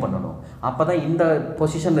ரிமூவ் பண்ணணும். அப்போ தான் இந்த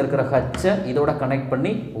பொசிஷனில் இருக்கிற Hஐ இதோட கனெக்ட்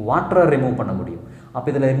பண்ணி வாட்டரை ரிமூவ் பண்ண முடியும். அப்போ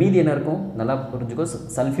இதில் மீதி என்ன இருக்கும் நல்லா புரிஞ்சுக்கோ.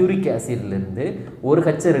 சல்ஃபியூரிக் ஆசிட்லேருந்து ஒரு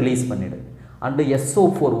Hஐ ரிலீஸ் பண்ணிவிடு. அண்டு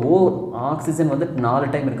SO4 ஆக்சிஜன் வந்து 4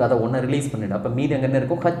 டைம் இருக்குது, அதை ஒன்று ரிலீஸ் பண்ணிவிடு. அப்போ மீதி அங்கே என்ன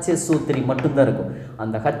இருக்கும்? HSO3 மட்டும்தான் இருக்கும்.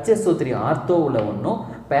 அந்த HSO3 ஆர்த்தோவில் ஒன்றும்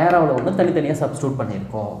பேராவில் ஒன்றும் தனித்தனியாக சப்ஸ்டியூட்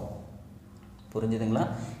பண்ணியிருக்கோம். புரிஞ்சுதுங்களா?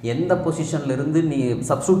 எந்த பொசிஷன்லேருந்து நீ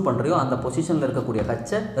சப்ஸ்டியூட் பண்ணுறியோ அந்த பொசிஷனில் இருக்கக்கூடிய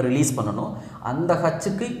ஹச்சை ரிலீஸ் பண்ணணும். அந்த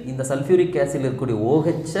ஹச்சுக்கு இந்த சல்ஃபியூரிக் ஆசிடில் இருக்கக்கூடிய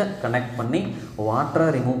OHஐ கனெக்ட் பண்ணி வாட்டரை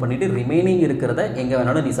ரிமூவ் பண்ணிவிட்டு ரிமைனிங் இருக்கிறத எங்கே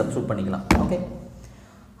வேணாலும் நீ சப்ஸ்டியூட் பண்ணிக்கலாம். ஓகே,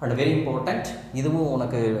 அண்ட் வெரி இம்பார்ட்டண்ட், இதுவும்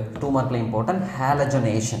உனக்கு 2 மார்க்கில் இம்பார்ட்டன்ட்,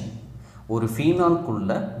 ஹாலஜனேஷன். ஒரு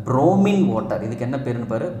ஃபீனால்குள்ள புரோமின் வாட்டர், இதுக்கு என்ன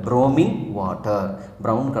பேருன்னு பாரு, புரோமின் வாட்டர்,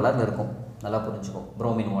 ப்ரௌன் கலரில் இருக்கும், நல்லா புரிஞ்சுக்கோ.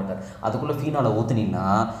 புரோமின் வாட்டர், அதுக்குள்ளே ஃபீனாலை ஊற்றுனீங்கன்னா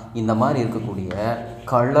இந்த மாதிரி இருக்கக்கூடிய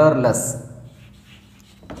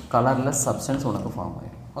கலர்லெஸ் சப்ஸ்டன்ஸ் உனக்கு ஃபார்ம்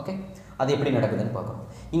ஆகிடும். ஓகே, அது எப்படி நடக்குதுன்னு பார்க்குறோம்.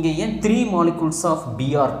 இங்கே ஏன் 3 மாலிகூல்ஸ் ஆஃப்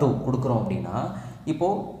Br2 கொடுக்குறோம் அப்படின்னா,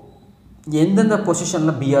 இப்போது எந்தெந்த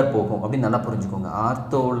பொசிஷனில் Br போகும் அப்படின்னு நல்லா புரிஞ்சுக்கோங்க.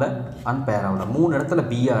 ஆர்த்தோவில் அண்ட் பேராவில் 3 இடத்துல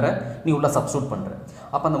Br-ஐ நீ உள்ளே சப்ஸ்டியூட் பண்ணுற.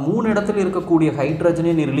 அப்போ அந்த 3 இடத்துல இருக்கக்கூடிய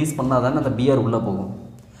ஹைட்ரஜனை நீ ரிலீஸ் பண்ணால் தானே அந்த Br உள்ளே போகும்.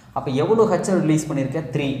 அப்போ எவ்வளோ ஹச்சை ரிலீஸ் பண்ணியிருக்க?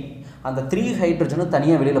 3. அந்த 3 ஹைட்ரஜனும்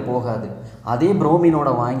தனியாக வெளியில் போகாது, அதே புரோமினோட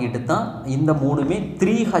வாங்கிட்டு தான் இந்த 3மே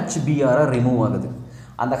 3HBr ரிமூவ் ஆகுது.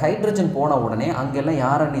 அந்த ஹைட்ரஜன் போன உடனே அங்கெல்லாம்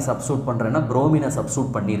யாரை நீ சப்ஸ்டியூட் பண்ணுறேன்னா புரோமினை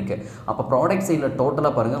சப்ஸ்டியூட் பண்ணியிருக்கேன். அப்போ ப்ராடக்ட் சைடில்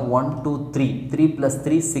டோட்டலாக பாருங்கள் 1 2 3, 3 +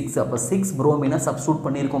 3 6, அப்போ 6 புரோமினை சப்ஸ்டியூட்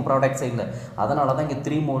பண்ணியிருக்கோம் ப்ராடக்ட் சைடில். அதனால தான் இங்கே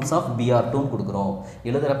 3 moles ஆஃப் Br2 கொடுக்குறோம்.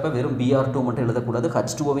 எழுதுகிறப்ப வெறும் Br2 மட்டும் எழுதக்கூடாது,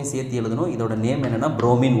 H2Oவையும் சேர்த்து எழுதணும். இதோட நேம் என்னென்னா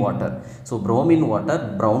bromine water. So bromine water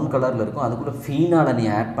brown கலரில் இருக்கும், அதுக்குள்ளே ஃபீனாலை நீ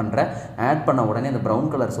ஆட் பண்ண உடனே அந்த ப்ரௌன்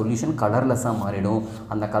கலர் சொல்யூஷன் கலர்லெஸ்ஸாக மாறிடும்.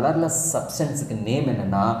 அந்த கலர்லெஸ் சப்ஸ்டன்ஸுக்கு நேம்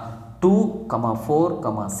என்னென்னா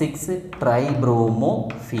 2,4,6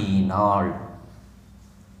 tribromophene.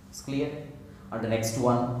 It's clear? And the next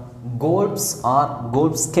one,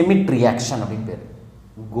 Golb's-Schmidt reaction அப்படினு பேரு.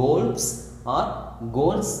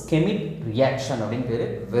 Golb's-Schmidt reaction அப்படினு பேரு.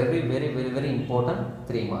 Very important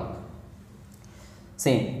 3 mark.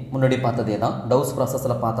 சேம் முன்னாடி பார்த்ததே தான், டவுஸ்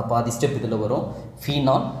ப்ராசஸில் பார்த்த பாதி ஸ்டெப் இதில் வரும்.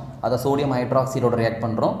 ஃபீனால் அதை சோடியம் ஹைட்ராக்சைடோட ரியாக்ட்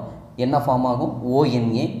பண்ணுறோம், என்ன ஃபார்ம் ஆகும்?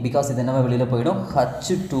 ONA. பிகாஸ் இது என்ன வெளியில் போயிடும்,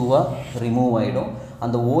 H2 ரிமூவ் ஆகிடும்.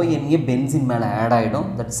 அந்த ONA பென்சின் மேலே ஆட் ஆகிடும்.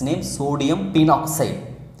 That's name sodium பீனாக்சைடு.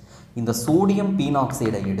 இந்த சோடியம்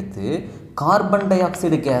பீனாக்சைடை எடுத்து கார்பன் டை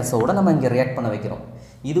ஆக்சைடு கேஸோடு நம்ம இங்கே ரியாக்ட் பண்ண வைக்கிறோம்.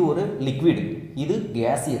 இது ஒரு லிக்விடு, இது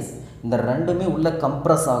கேசியஸ். இந்த ரெண்டுமே உள்ளே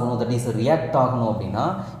கம்ப்ரஸ் ஆகணும், தட் இஸ் ரியாக்ட் ஆகணும் அப்படின்னா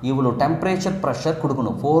இவ்வளோ டெம்பரேச்சர் ப்ரெஷர்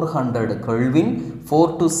கொடுக்கணும். 400 Kelvin 4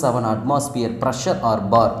 to 7 atmosphere pressure R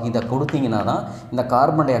பார். இதை கொடுத்தீங்கன்னா தான் இந்த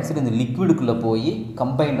கார்பன் டை ஆக்சைடு இந்த லிக்விடுக்குள்ளே போய்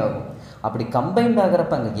கம்பைண்ட் ஆகும். அப்படி கம்பைண்ட்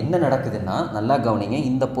ஆகிறப்ப அங்கே என்ன நடக்குதுன்னா, நல்லா கவனிங்க,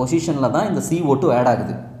 இந்த பொசிஷனில் தான் இந்த CO2 ஆட்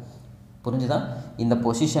ஆகுது. புரிஞ்சுதா? இந்த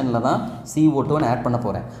பொசிஷனில் தான் CO2 ஆட் பண்ண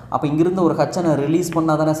போகிறேன். அப்போ இங்கிருந்து ஒரு ஹச்சை நான் ரிலீஸ்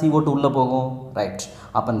பண்ணால் தானே CO2 உள்ளே போகும், ரைட்?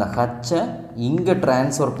 அப்போ இந்த ஹச்சை இங்கே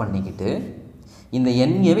ட்ரான்ஸ்ஃபர் பண்ணிக்கிட்டு இந்த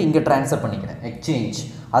NAவை இங்கே ட்ரான்ஸ்ஃபர் பண்ணிக்கிறேன், எக்ஸ்சேஞ்ச்.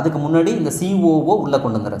 அதுக்கு முன்னாடி இந்த COO உள்ளே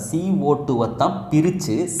கொண்டு வந்துடுறேன். CO2-வை தான்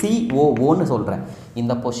பிரித்து COOன்னு சொல்கிறேன்.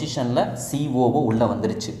 இந்த பொசிஷனில் COO உள்ளே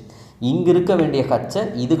வந்துருச்சு. இங்கே இருக்க வேண்டிய ஹச்சை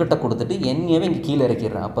இதுகிட்ட கொடுத்துட்டு NAவை இங்கே கீழே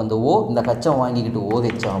இறக்கிடுறேன். அப்போ இந்த O இந்த ஹச்சை வாங்கிக்கிட்டு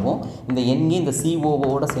OH ஆகும், இந்த NA இந்த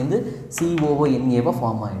COOவோட சேர்ந்து COO NAவை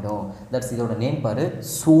ஃபார்ம் ஆகிடும். தட்ஸ் இதோட நேம் பாரு,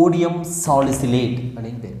 சோடியம் சாலிசிலேட்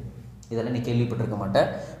அப்படின்னு பேர். இதெல்லாம் நீ கேள்விப்பட்டிருக்க மாட்டேன்.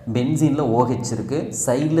 பென்சீனில் OH இருக்குது,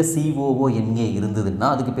 சைடில் COO NA இருந்ததுன்னா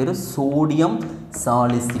அதுக்கு பேர் சோடியம்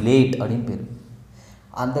சாலிசிலேட் அப்படின்னு பேர்.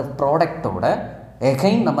 அந்த ப்ராடக்டோட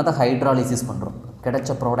எகைன் நம்ம தான் ஹைட்ராலிசிஸ் பண்ணுறோம். கிடைச்ச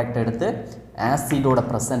ப்ராடக்ட் எடுத்து ஆசிடோட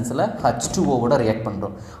ப்ரெசன்ஸில் H2Oவோட ரியாக்ட்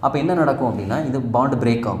பண்ணுறோம். அப்போ என்ன நடக்கும் அப்படின்னா, இது பாண்ட்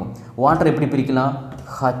பிரேக் ஆகும். வாட்டர் எப்படி பிரிக்கலாம்?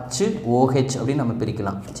 HOH அப்படின்னு நம்ம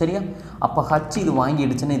பிரிக்கலாம், சரியா? அப்போ H இது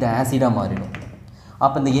வாங்கிடுச்சுன்னா இது ஆசிடாக மாறிடும்.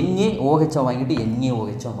 அப்போ இந்த NaOH வாங்கிட்டு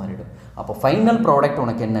NaOH மாறிடும். அப்போ ஃபைனல் ப்ராடக்ட்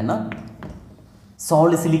உனக்கு என்னென்னா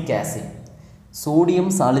சாலிசிலிக் ஆசிட்.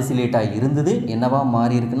 சோடியம் சாலிசிலேட்டாக இருந்தது, என்னவா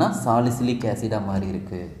மாறி இருக்குன்னா சாலிசிலிக் ஆசிடாக மாறி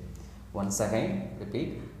இருக்கு. Once again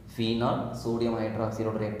repeat, phenol sodium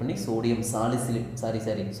ஹைட்ராக்சைடோட react பண்ணி சோடியம்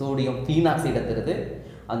சோடியம் பீனாக்சைடை தருது.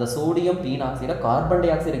 அந்த சோடியம் பீனாக்சைடை கார்பன் டை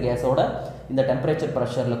ஆக்சைடு கேஸோட இந்த டெம்பரேச்சர்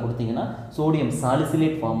ப்ரெஷரில் கொடுத்தீங்கன்னா சோடியம்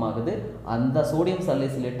சாலிசிலேட் ஃபார்ம் ஆகுது. அந்த சோடியம்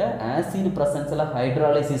சாலிசிலேட்டை ஆசிட் ப்ரெசன்ஸில்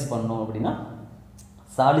ஹைட்ராலைசிஸ் பண்ணோம் அப்படின்னா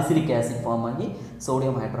சாலிசிலிக் ஆசிட் ஃபார்ம் ஆகி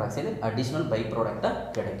சோடியம் ஹைட்ராக்சைடு அடிஷ்னல் பை ப்ராடக்டாக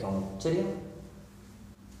கிடைக்கும், சரியா?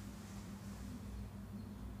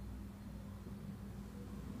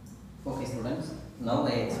 Okay students, now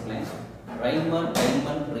I explain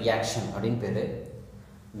Reimann-Tiemann reaction அப்படின்னு பேர்.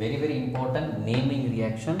 வெரி இம்பார்ட்டன்ட் நேமிங்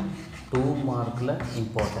ரியாக்ஷன், 2 மார்க்கில்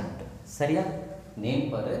இம்பார்ட்டன்ட், சரியா? நேம்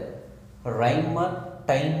பாரு,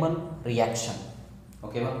 Reimann-Tiemann reaction.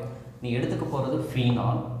 ஓகேவா? நீ எடுத்துக்க போகிறது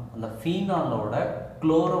ஃபீனால். அந்த ஃபீனாலோட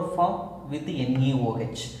குளோரோஃபார்ம் வித்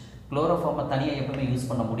NaOH. குளோரோஃபார்மை தனியாக எப்பவுமே யூஸ்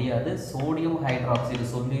பண்ண முடியாது. சோடியம் ஹைட்ராக்சைடு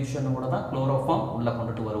சொல்யூஷனோட தான் குளோரோஃபார்ம் உள்ளே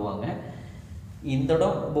கொண்டுட்டு வருவாங்க. இந்த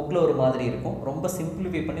இடம் புக்கில் ஒரு மாதிரி இருக்கும், ரொம்ப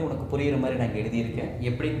சிம்பிளிஃபை பண்ணி உனக்கு புரிகிற மாதிரி நான் எழுதியிருக்கேன்.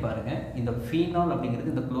 எப்படின்னு பாருங்கள், இந்த ஃபீனால்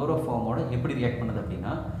அப்படிங்கிறது இந்த குளோரோஃபார்மோட எப்படி ரியாக்ட் பண்ணுது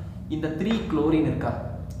அப்படின்னா, இந்த 3 குளோரின் இருக்கா,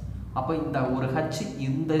 அப்போ இந்த ஒரு H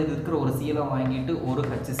இந்த இருக்கிற ஒரு Cl வாங்கிட்டு ஒரு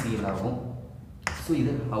HCl ஆகும். ஸோ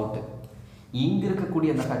இது அவுட்டு. இங்கே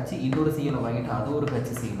இருக்கக்கூடிய அந்த H இன்னொரு Cl வாங்கிட்டு அது ஒரு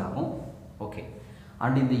HCl ஆகும். ஓகே.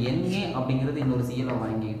 அண்ட் இந்த Na அப்படிங்கிறது இன்னொரு Cl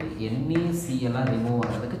வாங்கிட்டு NaCl ரிமூவ்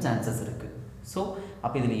ஆகிறதுக்கு சான்சஸ் இருக்குது. ஸோ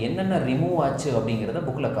அப்போ இதில் என்னென்ன ரிமூவ் ஆச்சு அப்படிங்கிறத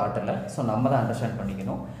புக்கில் காட்டலை. ஸோ நம்ம தான் அண்டர்ஸ்டாண்ட்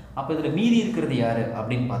பண்ணிக்கணும். அப்போ இதில் மீதி இருக்கிறது யார்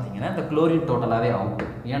அப்படின்னு பார்த்தீங்கன்னா இந்த குளோரின் டோட்டலாகவே அவுட்டு.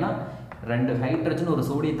 ஏன்னா 2 ஹைட்ரஜன் ஒரு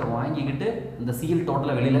சோடியத்தை வாங்கிக்கிட்டு இந்த Cl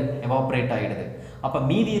டோட்டலாக வெளியில் எவாப்ரேட் ஆகிடுது. அப்போ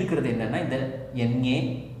மீதி இருக்கிறது என்னென்னா இந்த Na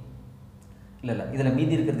இல்லை இதில்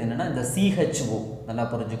மீதி இருக்கிறது என்னென்னா இந்த CHO. நல்லா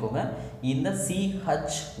புரிஞ்சுக்கோங்க, இந்த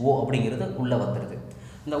CHO அப்படிங்கிறது உள்ளே வந்துடுது.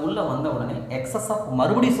 இந்த உள்ளே வந்த உடனே எக்ஸஸ் ஆஃப்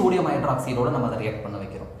மறுபடியும் சோடியம் ஹைட்ராக்சைடோடு நம்ம அதை ரியாக்ட் பண்ண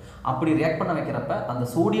வைக்கிறோம். அப்படி ரியாக்ட் பண்ண வைக்கிறப்ப அந்த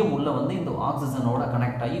சோடியம் உள்ளே வந்து இந்த ஆக்சிஜனோட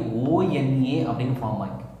கனெக்ட் ஆகி ONA அப்படின்னு ஃபார்ம்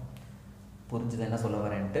ஆகிக்கும். புரிஞ்சுது என்ன சொல்ல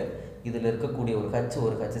வரேன்ட்டு? இதில் இருக்கக்கூடிய ஒரு H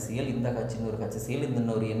ஒரு HCl, இந்த H ஒரு HCl,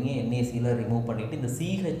 இந்த ஒரு NaCl ரிமூவ் பண்ணிவிட்டு இந்த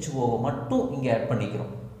CHOவை மட்டும் இங்கே ஆட்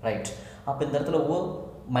பண்ணிக்கிறோம். ரைட். அப்போ இந்த இடத்துல O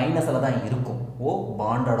மைனஸில் தான் இருக்கும், O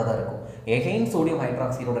பாண்டோட தான் இருக்கும். எகைன் சோடியம்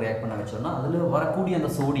ஹைட்ராக்சைடோட ரியாக்ட் பண்ண வச்சோம்னா அதில் வரக்கூடிய அந்த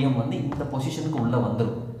சோடியம் வந்து இந்த பொசிஷனுக்கு உள்ளே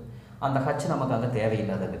வந்துடும். அந்த H நமக்கு அங்கே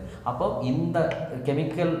தேவையில்லாதது. அப்போ இந்த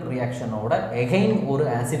கெமிக்கல் ரியாக்ஷனோட எகைன் ஒரு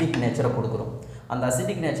ஆசிடிக் நேச்சரை கொடுக்குறோம். அந்த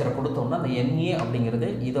அசிடிக் நேச்சரை கொடுத்தோம்னா அந்த Na அப்படிங்கிறது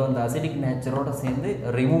இதை அந்த அசிடிக் நேச்சரோட சேர்ந்து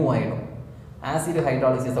ரிமூவ் ஆகிடும். ஆசிட்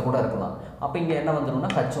ஹைட்ராலிசிஸை கூட இருக்கலாம். அப்போ இங்கே என்ன வந்துடும்னா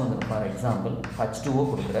H வந்துடும். ஃபார் எக்ஸாம்பிள் H2O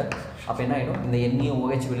கொடுக்குற, அப்போ என்ன ஆகிடும், இந்த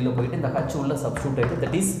NaOH வெளியில் போயிட்டு இந்த H உள்ள சப்ஸ்டியூட் ஆகிட்டு,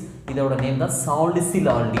 தட் இஸ் இதோட நேம் தான்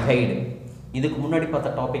சாலிசில் ஆல்டிஹைடு. இதுக்கு முன்னாடி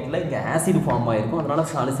பார்த்த டாப்பிக்கில் இங்கே ஆசிட் ஃபார்ம் ஆகிருக்கும், அதனால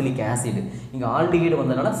சாலிசிலிக் ஆசிட். இங்கே ஆல்டிஹைடு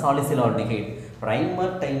வந்ததுனால சாலிசில் ஆல்டிஹைடு.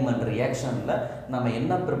 ப்ரைமர் டைமண்ட் ரியாக்ஷனில் நம்ம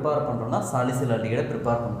என்ன ப்ரிப்பேர் பண்ணுறோம்னா சாலிசில் ஆல்டிஹைடை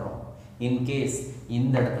ப்ரிப்பேர் பண்ணுறோம். இன்கேஸ்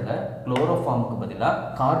இந்த இடத்துல குளோரோஃபார்முக்கு பதிலாக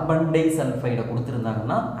கார்பன் டை சல்ஃபைடை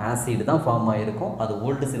கொடுத்துருந்தாங்கன்னா ஆசிட் தான் ஃபார்ம் ஆகிருக்கும். அது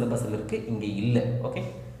ஓல்டு சிலபஸில் இருக்குது, இங்கே இல்லை. ஓகே.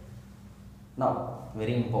 நான்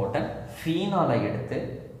வெரி இம்பார்ட்டன்ட், ஃபீனாலை எடுத்து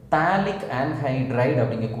தாலிக் ஆன்ஹைட்ரைடு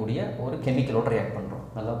அப்படிங்கக்கூடிய ஒரு கெமிக்கலோட ரியாக்ட் பண்ணுறோம்.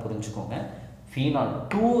 நல்லா புரிஞ்சுக்கோங்க. ஃபீனால்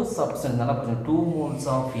 2 சப்ஸ்டன்ஸ், நல்லா புரிஞ்சுக்கோங்க, 2 moles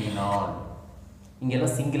ஆஃப் ஃபீனால்.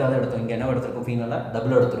 இங்கெல்லாம் சிங்கிளாக தான் எடுத்தோம், இங்கே என்ன எடுத்திருக்கோம், ஃபீனாலாக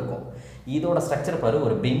டபுள் எடுத்திருக்கோம். இதோட ஸ்ட்ரக்சர் பாரு,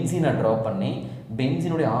 ஒரு பென்சீனை ட்ரா பண்ணி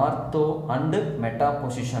பென்சீனுடைய ஆர்த்தோ அண்டு மெட்டா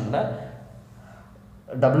பொசிஷனில்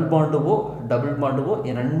டபுள் பாண்டுவோ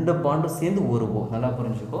 2 பாண்டும் சேர்ந்து ஒரு ஓ. நல்லா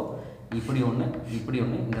புரிஞ்சுக்கோ. இப்படி ஒன்று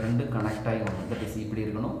இந்த 2 கனெக்ட் ஆகி ஒன்று, தட் இஸ் இப்படி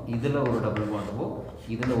இருக்கணும். இதில் ஒரு டபுள் பாண்டுவோ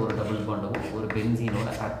இதில் ஒரு டபுள் பாண்டுவோ ஒரு பென்சீனோட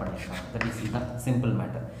ஆட் பண்ணிக்கலாம். தட் இஸ் இதுதான் சிம்பிள்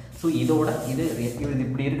மேட்டர். ஸோ இதோட இது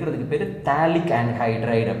இப்படி இருக்கிறதுக்கு பேர் தாலிக்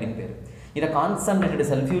ஆன்ஹைட்ரைடு அப்படின்னு பேர். இதை கான்சன்ட்ரேட்டட்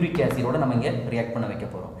சல்ஃபியூரிக் ஆசிடோட நம்ம இங்கே ரியாக்ட் பண்ண வைக்க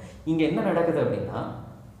போகிறோம். இங்கே என்ன நடக்குது அப்படின்னா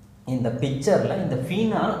இந்த பிக்சரில் இந்த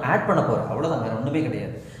ஃபீனால் ஆட் பண்ண போகிறோம், அவ்வளோதான், வேறு ஒன்றுமே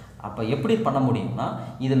கிடையாது. அப்போ எப்படி பண்ண முடியும்னா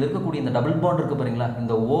இதில் இருக்கக்கூடிய இந்த டபுள் பாண்ட் இருக்குது பாருங்களா,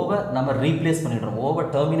 இந்த ஓவை நம்ம ரீப்ளேஸ் பண்ணிடுறோம். ஓவை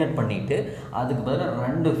டெர்மினேட் பண்ணிவிட்டு அதுக்கு பதிலாக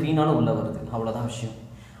 2 ஃபீனாலும் உள்ளே வருது, அவ்வளோதான் விஷயம்.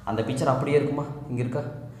 அந்த பிக்சர் அப்படியே இருக்குமா, இங்கே இருக்கா,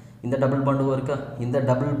 இந்த டபுள் பாண்டு ஓ இருக்கா, இந்த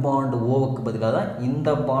டபுள் பாண்டு ஓவுக்கு பதிலாக தான் இந்த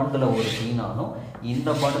பாண்டில் ஒரு ஃபீனாலும் இந்த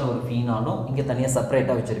பாண்டில் ஒரு ஃபீனாலும் இங்கே தனியாக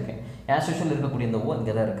செப்பரேட்டாக வச்சுருக்கேன். ஆஸ் யூஷுவல் இருக்கக்கூடிய இந்த ஓ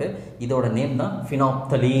இங்கே தான் இருக்குது. இதோட நேம் தான்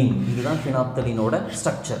ஃபினாப்தலீன். இதுதான் ஃபினாப்தலீனோட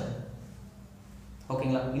ஸ்ட்ரக்சர்.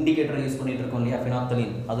 ஓகேங்களா. இண்டிகேட்டர் யூஸ் பண்ணிட்டு இருக்கோம் இல்லையா,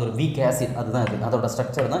 ஃபினாப்தலீன், அது ஒரு வீக் ஆசிட், அதுதான் இது, அதோட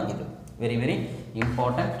ஸ்ட்ரக்சர் தான் இது. Very very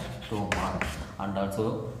important to mark. And also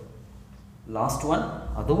last one,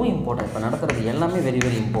 அதுவும் இம்பார்ட்டன்ட். இப்போ நடக்கிறது எல்லாமே very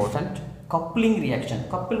very important. Coupling reaction.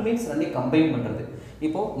 Couple means ரெண்டையும் கம்பைன் பண்ணுறது.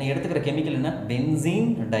 இப்போது நீ எடுத்துக்கிற கெமிக்கல் என்ன,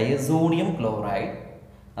 பென்சீன் டைஅசோனியம் குளோரைடு.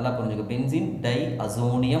 நல்லா புரிஞ்சுக்க, பென்சீன் டை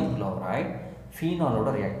அசோனியம் குளோரைடு ஃபீனாலோட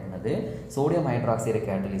ரியாக்ட் பண்ணது. சோடியம் ஹைட்ராக்சைடு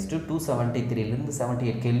கேட்டலிஸ்ட்டு 273லேருந்து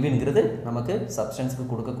 78 கெல்வின்ங்கிறது நமக்கு சப்ஸ்டன்ஸுக்கு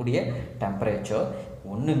கொடுக்கக்கூடிய டெம்பரேச்சர்.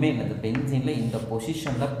 ஒன்றுமே இல்லை, பென்சீனில் இந்த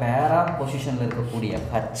பொசிஷனில் பேரா பொசிஷனில் இருக்கக்கூடிய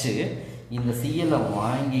ஹச்சு இந்த சிஎல்லை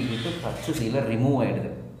வாங்கிக்கிட்டு HCl ரிமூவ்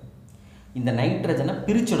ஆகிடுது. இந்த நைட்ரஜனை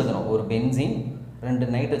பிரித்து எழுதணும். ஒரு பென்சீன்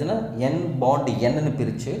 2 நைட்ரஜனை என் பாண்டு என்னன்னு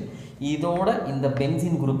பிரித்து இதோட இந்த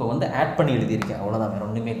பென்சீன் குரூப்பை வந்து ஆட் பண்ணி எழுதியிருக்கேன், அவ்வளோதான், வேறு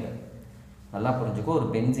ஒன்றுமே இல்லை. நல்லா புரிஞ்சுக்கோ. ஒரு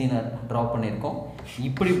பென்சீனை ட்ராப் பண்ணியிருக்கோம்.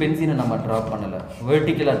 இப்படி பென்சீனை நம்ம ட்ராப் பண்ணலை,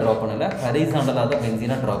 வெர்டிக்கலாக ட்ராப் பண்ணலை, ஹரிசாண்டலாக தான்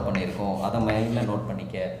பென்சீனை ட்ராப் பண்ணியிருக்கோம். அதை மைண்டில் நோட்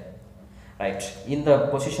பண்ணிக்க. ரைட். இந்த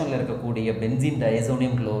பொசிஷனில் இருக்கக்கூடிய பென்சீன்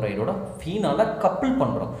டைஅசோனியம் குளோரைடோட ஃபீனால கப்பிள்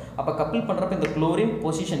பண்ணுறோம். அப்போ கப்பிள் பண்ணுறப்ப இந்த குளோரின்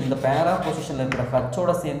பொசிஷன் இந்த பேரா பொசிஷனில் இருக்கிற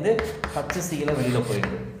ஹச்சோட சேர்ந்து HCl வெளியில்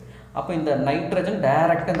போயிடுது. அப்போ இந்த நைட்ரஜன்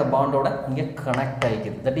டைரெக்டாக இந்த பாண்டோட இங்கே கனெக்ட்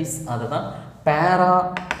ஆகிக்குது. தட் இஸ் அதுதான் பேரா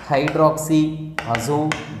ஹைட்ராக்சி அசோ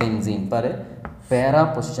பென்சீன். பாரு, பேரா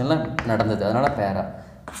பொசிஷனில் நடந்தது, அதனால் பேரா.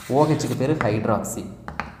 OHக்கு பேர் ஹைட்ராக்சி,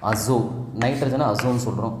 அசோ நைட்ரஜனை அசோன்னு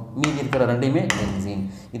சொல்கிறோம். மீதி இருக்கிற ரெண்டையுமே பென்சீன்.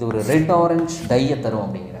 இது ஒரு ரெட் ஆரஞ்ச் டையை தரும்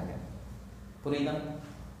அப்படிங்கிறாங்க. புரியுதா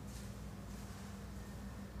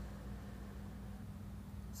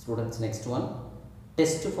students? Next one,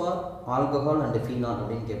 test for alcohol and phenol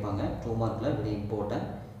அப்படின்னு கேட்பாங்க 2 மார்க்கில், very important.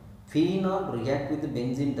 Phenol react with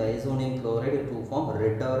benzene diazonium chloride to form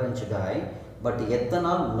red orange dye, but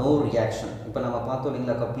ethanol no reaction. இப்போ நம்ம பார்த்தோம்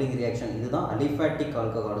இல்லைங்களா கப்ளிங் ரியாக்ஷன், இதுதான் அலிஃபாட்டிக்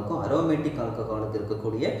ஆல்கஹாலுக்கும் அரோமேட்டிக் ஆல்கஹாலுக்கு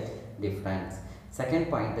இருக்கக்கூடிய difference. Second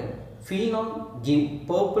point, Phenol give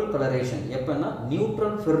purple coloration எப்போன்னா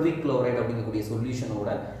நியூட்ரல் ஃபெர்ரிக் குளோரைடு அப்படிங்கக்கூடிய சொல்யூஷனோட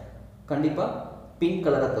கண்டிப்பாக pink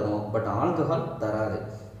கலரை தரும், பட் ஆல்கஹால் தராது.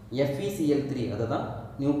 FeCl3 அதுதான்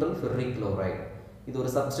நியூட்ரல் ஃபெர்ரிக் குளோரைடு. இது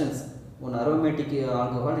ஒரு சப்ஸ்டன்ஸ், ஒன்று அரோமேட்டிக்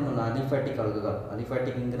ஆல்கஹால், இன்னொன்று அலிஃபாட்டிக் ஆல்கஹால்.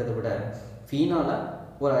 அலிஃபாட்டிக்ங்கிறத விட ஃபீனாலை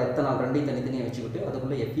ஒரு எத்தனால் ரெண்டையும் தனித்தனியாக வச்சுக்கிட்டு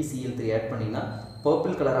அதுக்குள்ளே FeCl3 ஆட் பண்ணிங்கன்னா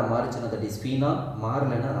பர்பிள் கலராக மாறிச்சுன்னா தட் இஸ் ஃபீனால்,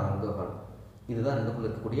 மாறலைன்னா ஆல்கஹால். இதுதான் ரெண்டுக்குள்ள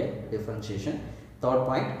இருக்கக்கூடிய differentiation. Third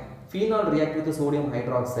point, phenol react with sodium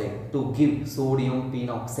hydroxide to give sodium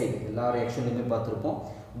பீனாக்சைடு. எல்லா ரியாக்ஷன்லையுமே பார்த்துருப்போம்,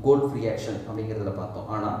 கோல்ஃப் ரியாக்ஷன் அப்படிங்கிறதுல பார்த்தோம்.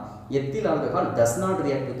 ஆனால் ethyl alcohol does not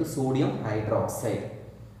react with sodium hydroxide.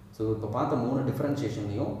 So இப்போ பார்த்த 3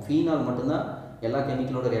 டிஃப்ரென்ஷியேஷன்லையும் ஃபீனால் மட்டும்தான் எல்லா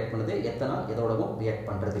கெமிக்கலோட ரியாக்ட் பண்ணுது, எத்தனால் எதோடவும் ரியாக்ட்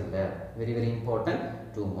பண்ணுறது இல்லை. Very very important,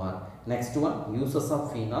 2 mark. Next one, uses of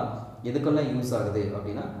phenol எதுக்கெல்லாம் யூஸ் ஆகுது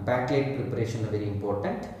அப்படின்னா பேக்லைட் ப்ரிப்பரேஷன் வெரி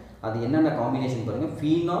இம்பார்ட்டன்ட். அது என்னென்ன காம்பினேஷன் பாருங்கள்,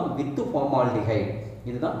 ஃபீனால் வித் ஃபார்மால்டிஹைட்,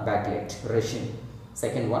 இதுதான் பேக்லைட் ரெஷின்.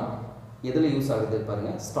 செகண்ட் ஒன், எதில் யூஸ் ஆகுது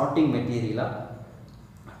பாருங்கள், ஸ்டார்டிங் மெட்டீரியலாக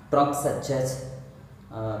drugs such as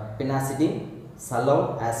பினாசிடின், சலோல்,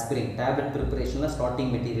 aspirin tablet ப்ரிப்பரேஷனில்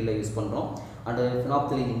starting மெட்டீரியலை யூஸ் பண்ணுறோம். அண்டு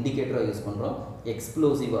ஃபினாப்தலின் இண்டிகேட்டராக யூஸ் பண்ணுறோம்.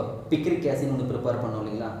 எக்ஸ்ப்ளோசிவாக பிக்ரிக் ஆசிட் ஒன்று ப்ரிப்பேர் பண்ணோம்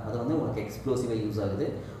இல்லைங்களா, அது வந்து உனக்கு எக்ஸ்ப்ளோசிவாக யூஸ் ஆகுது.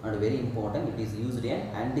 And very important, it is used in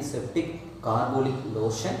antiseptic, carbolic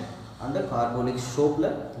lotion and carbolic சோப்பில்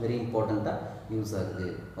very இம்பார்ட்டண்ட்டாக யூஸ் ஆகுது.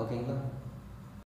 ஓகேங்களா.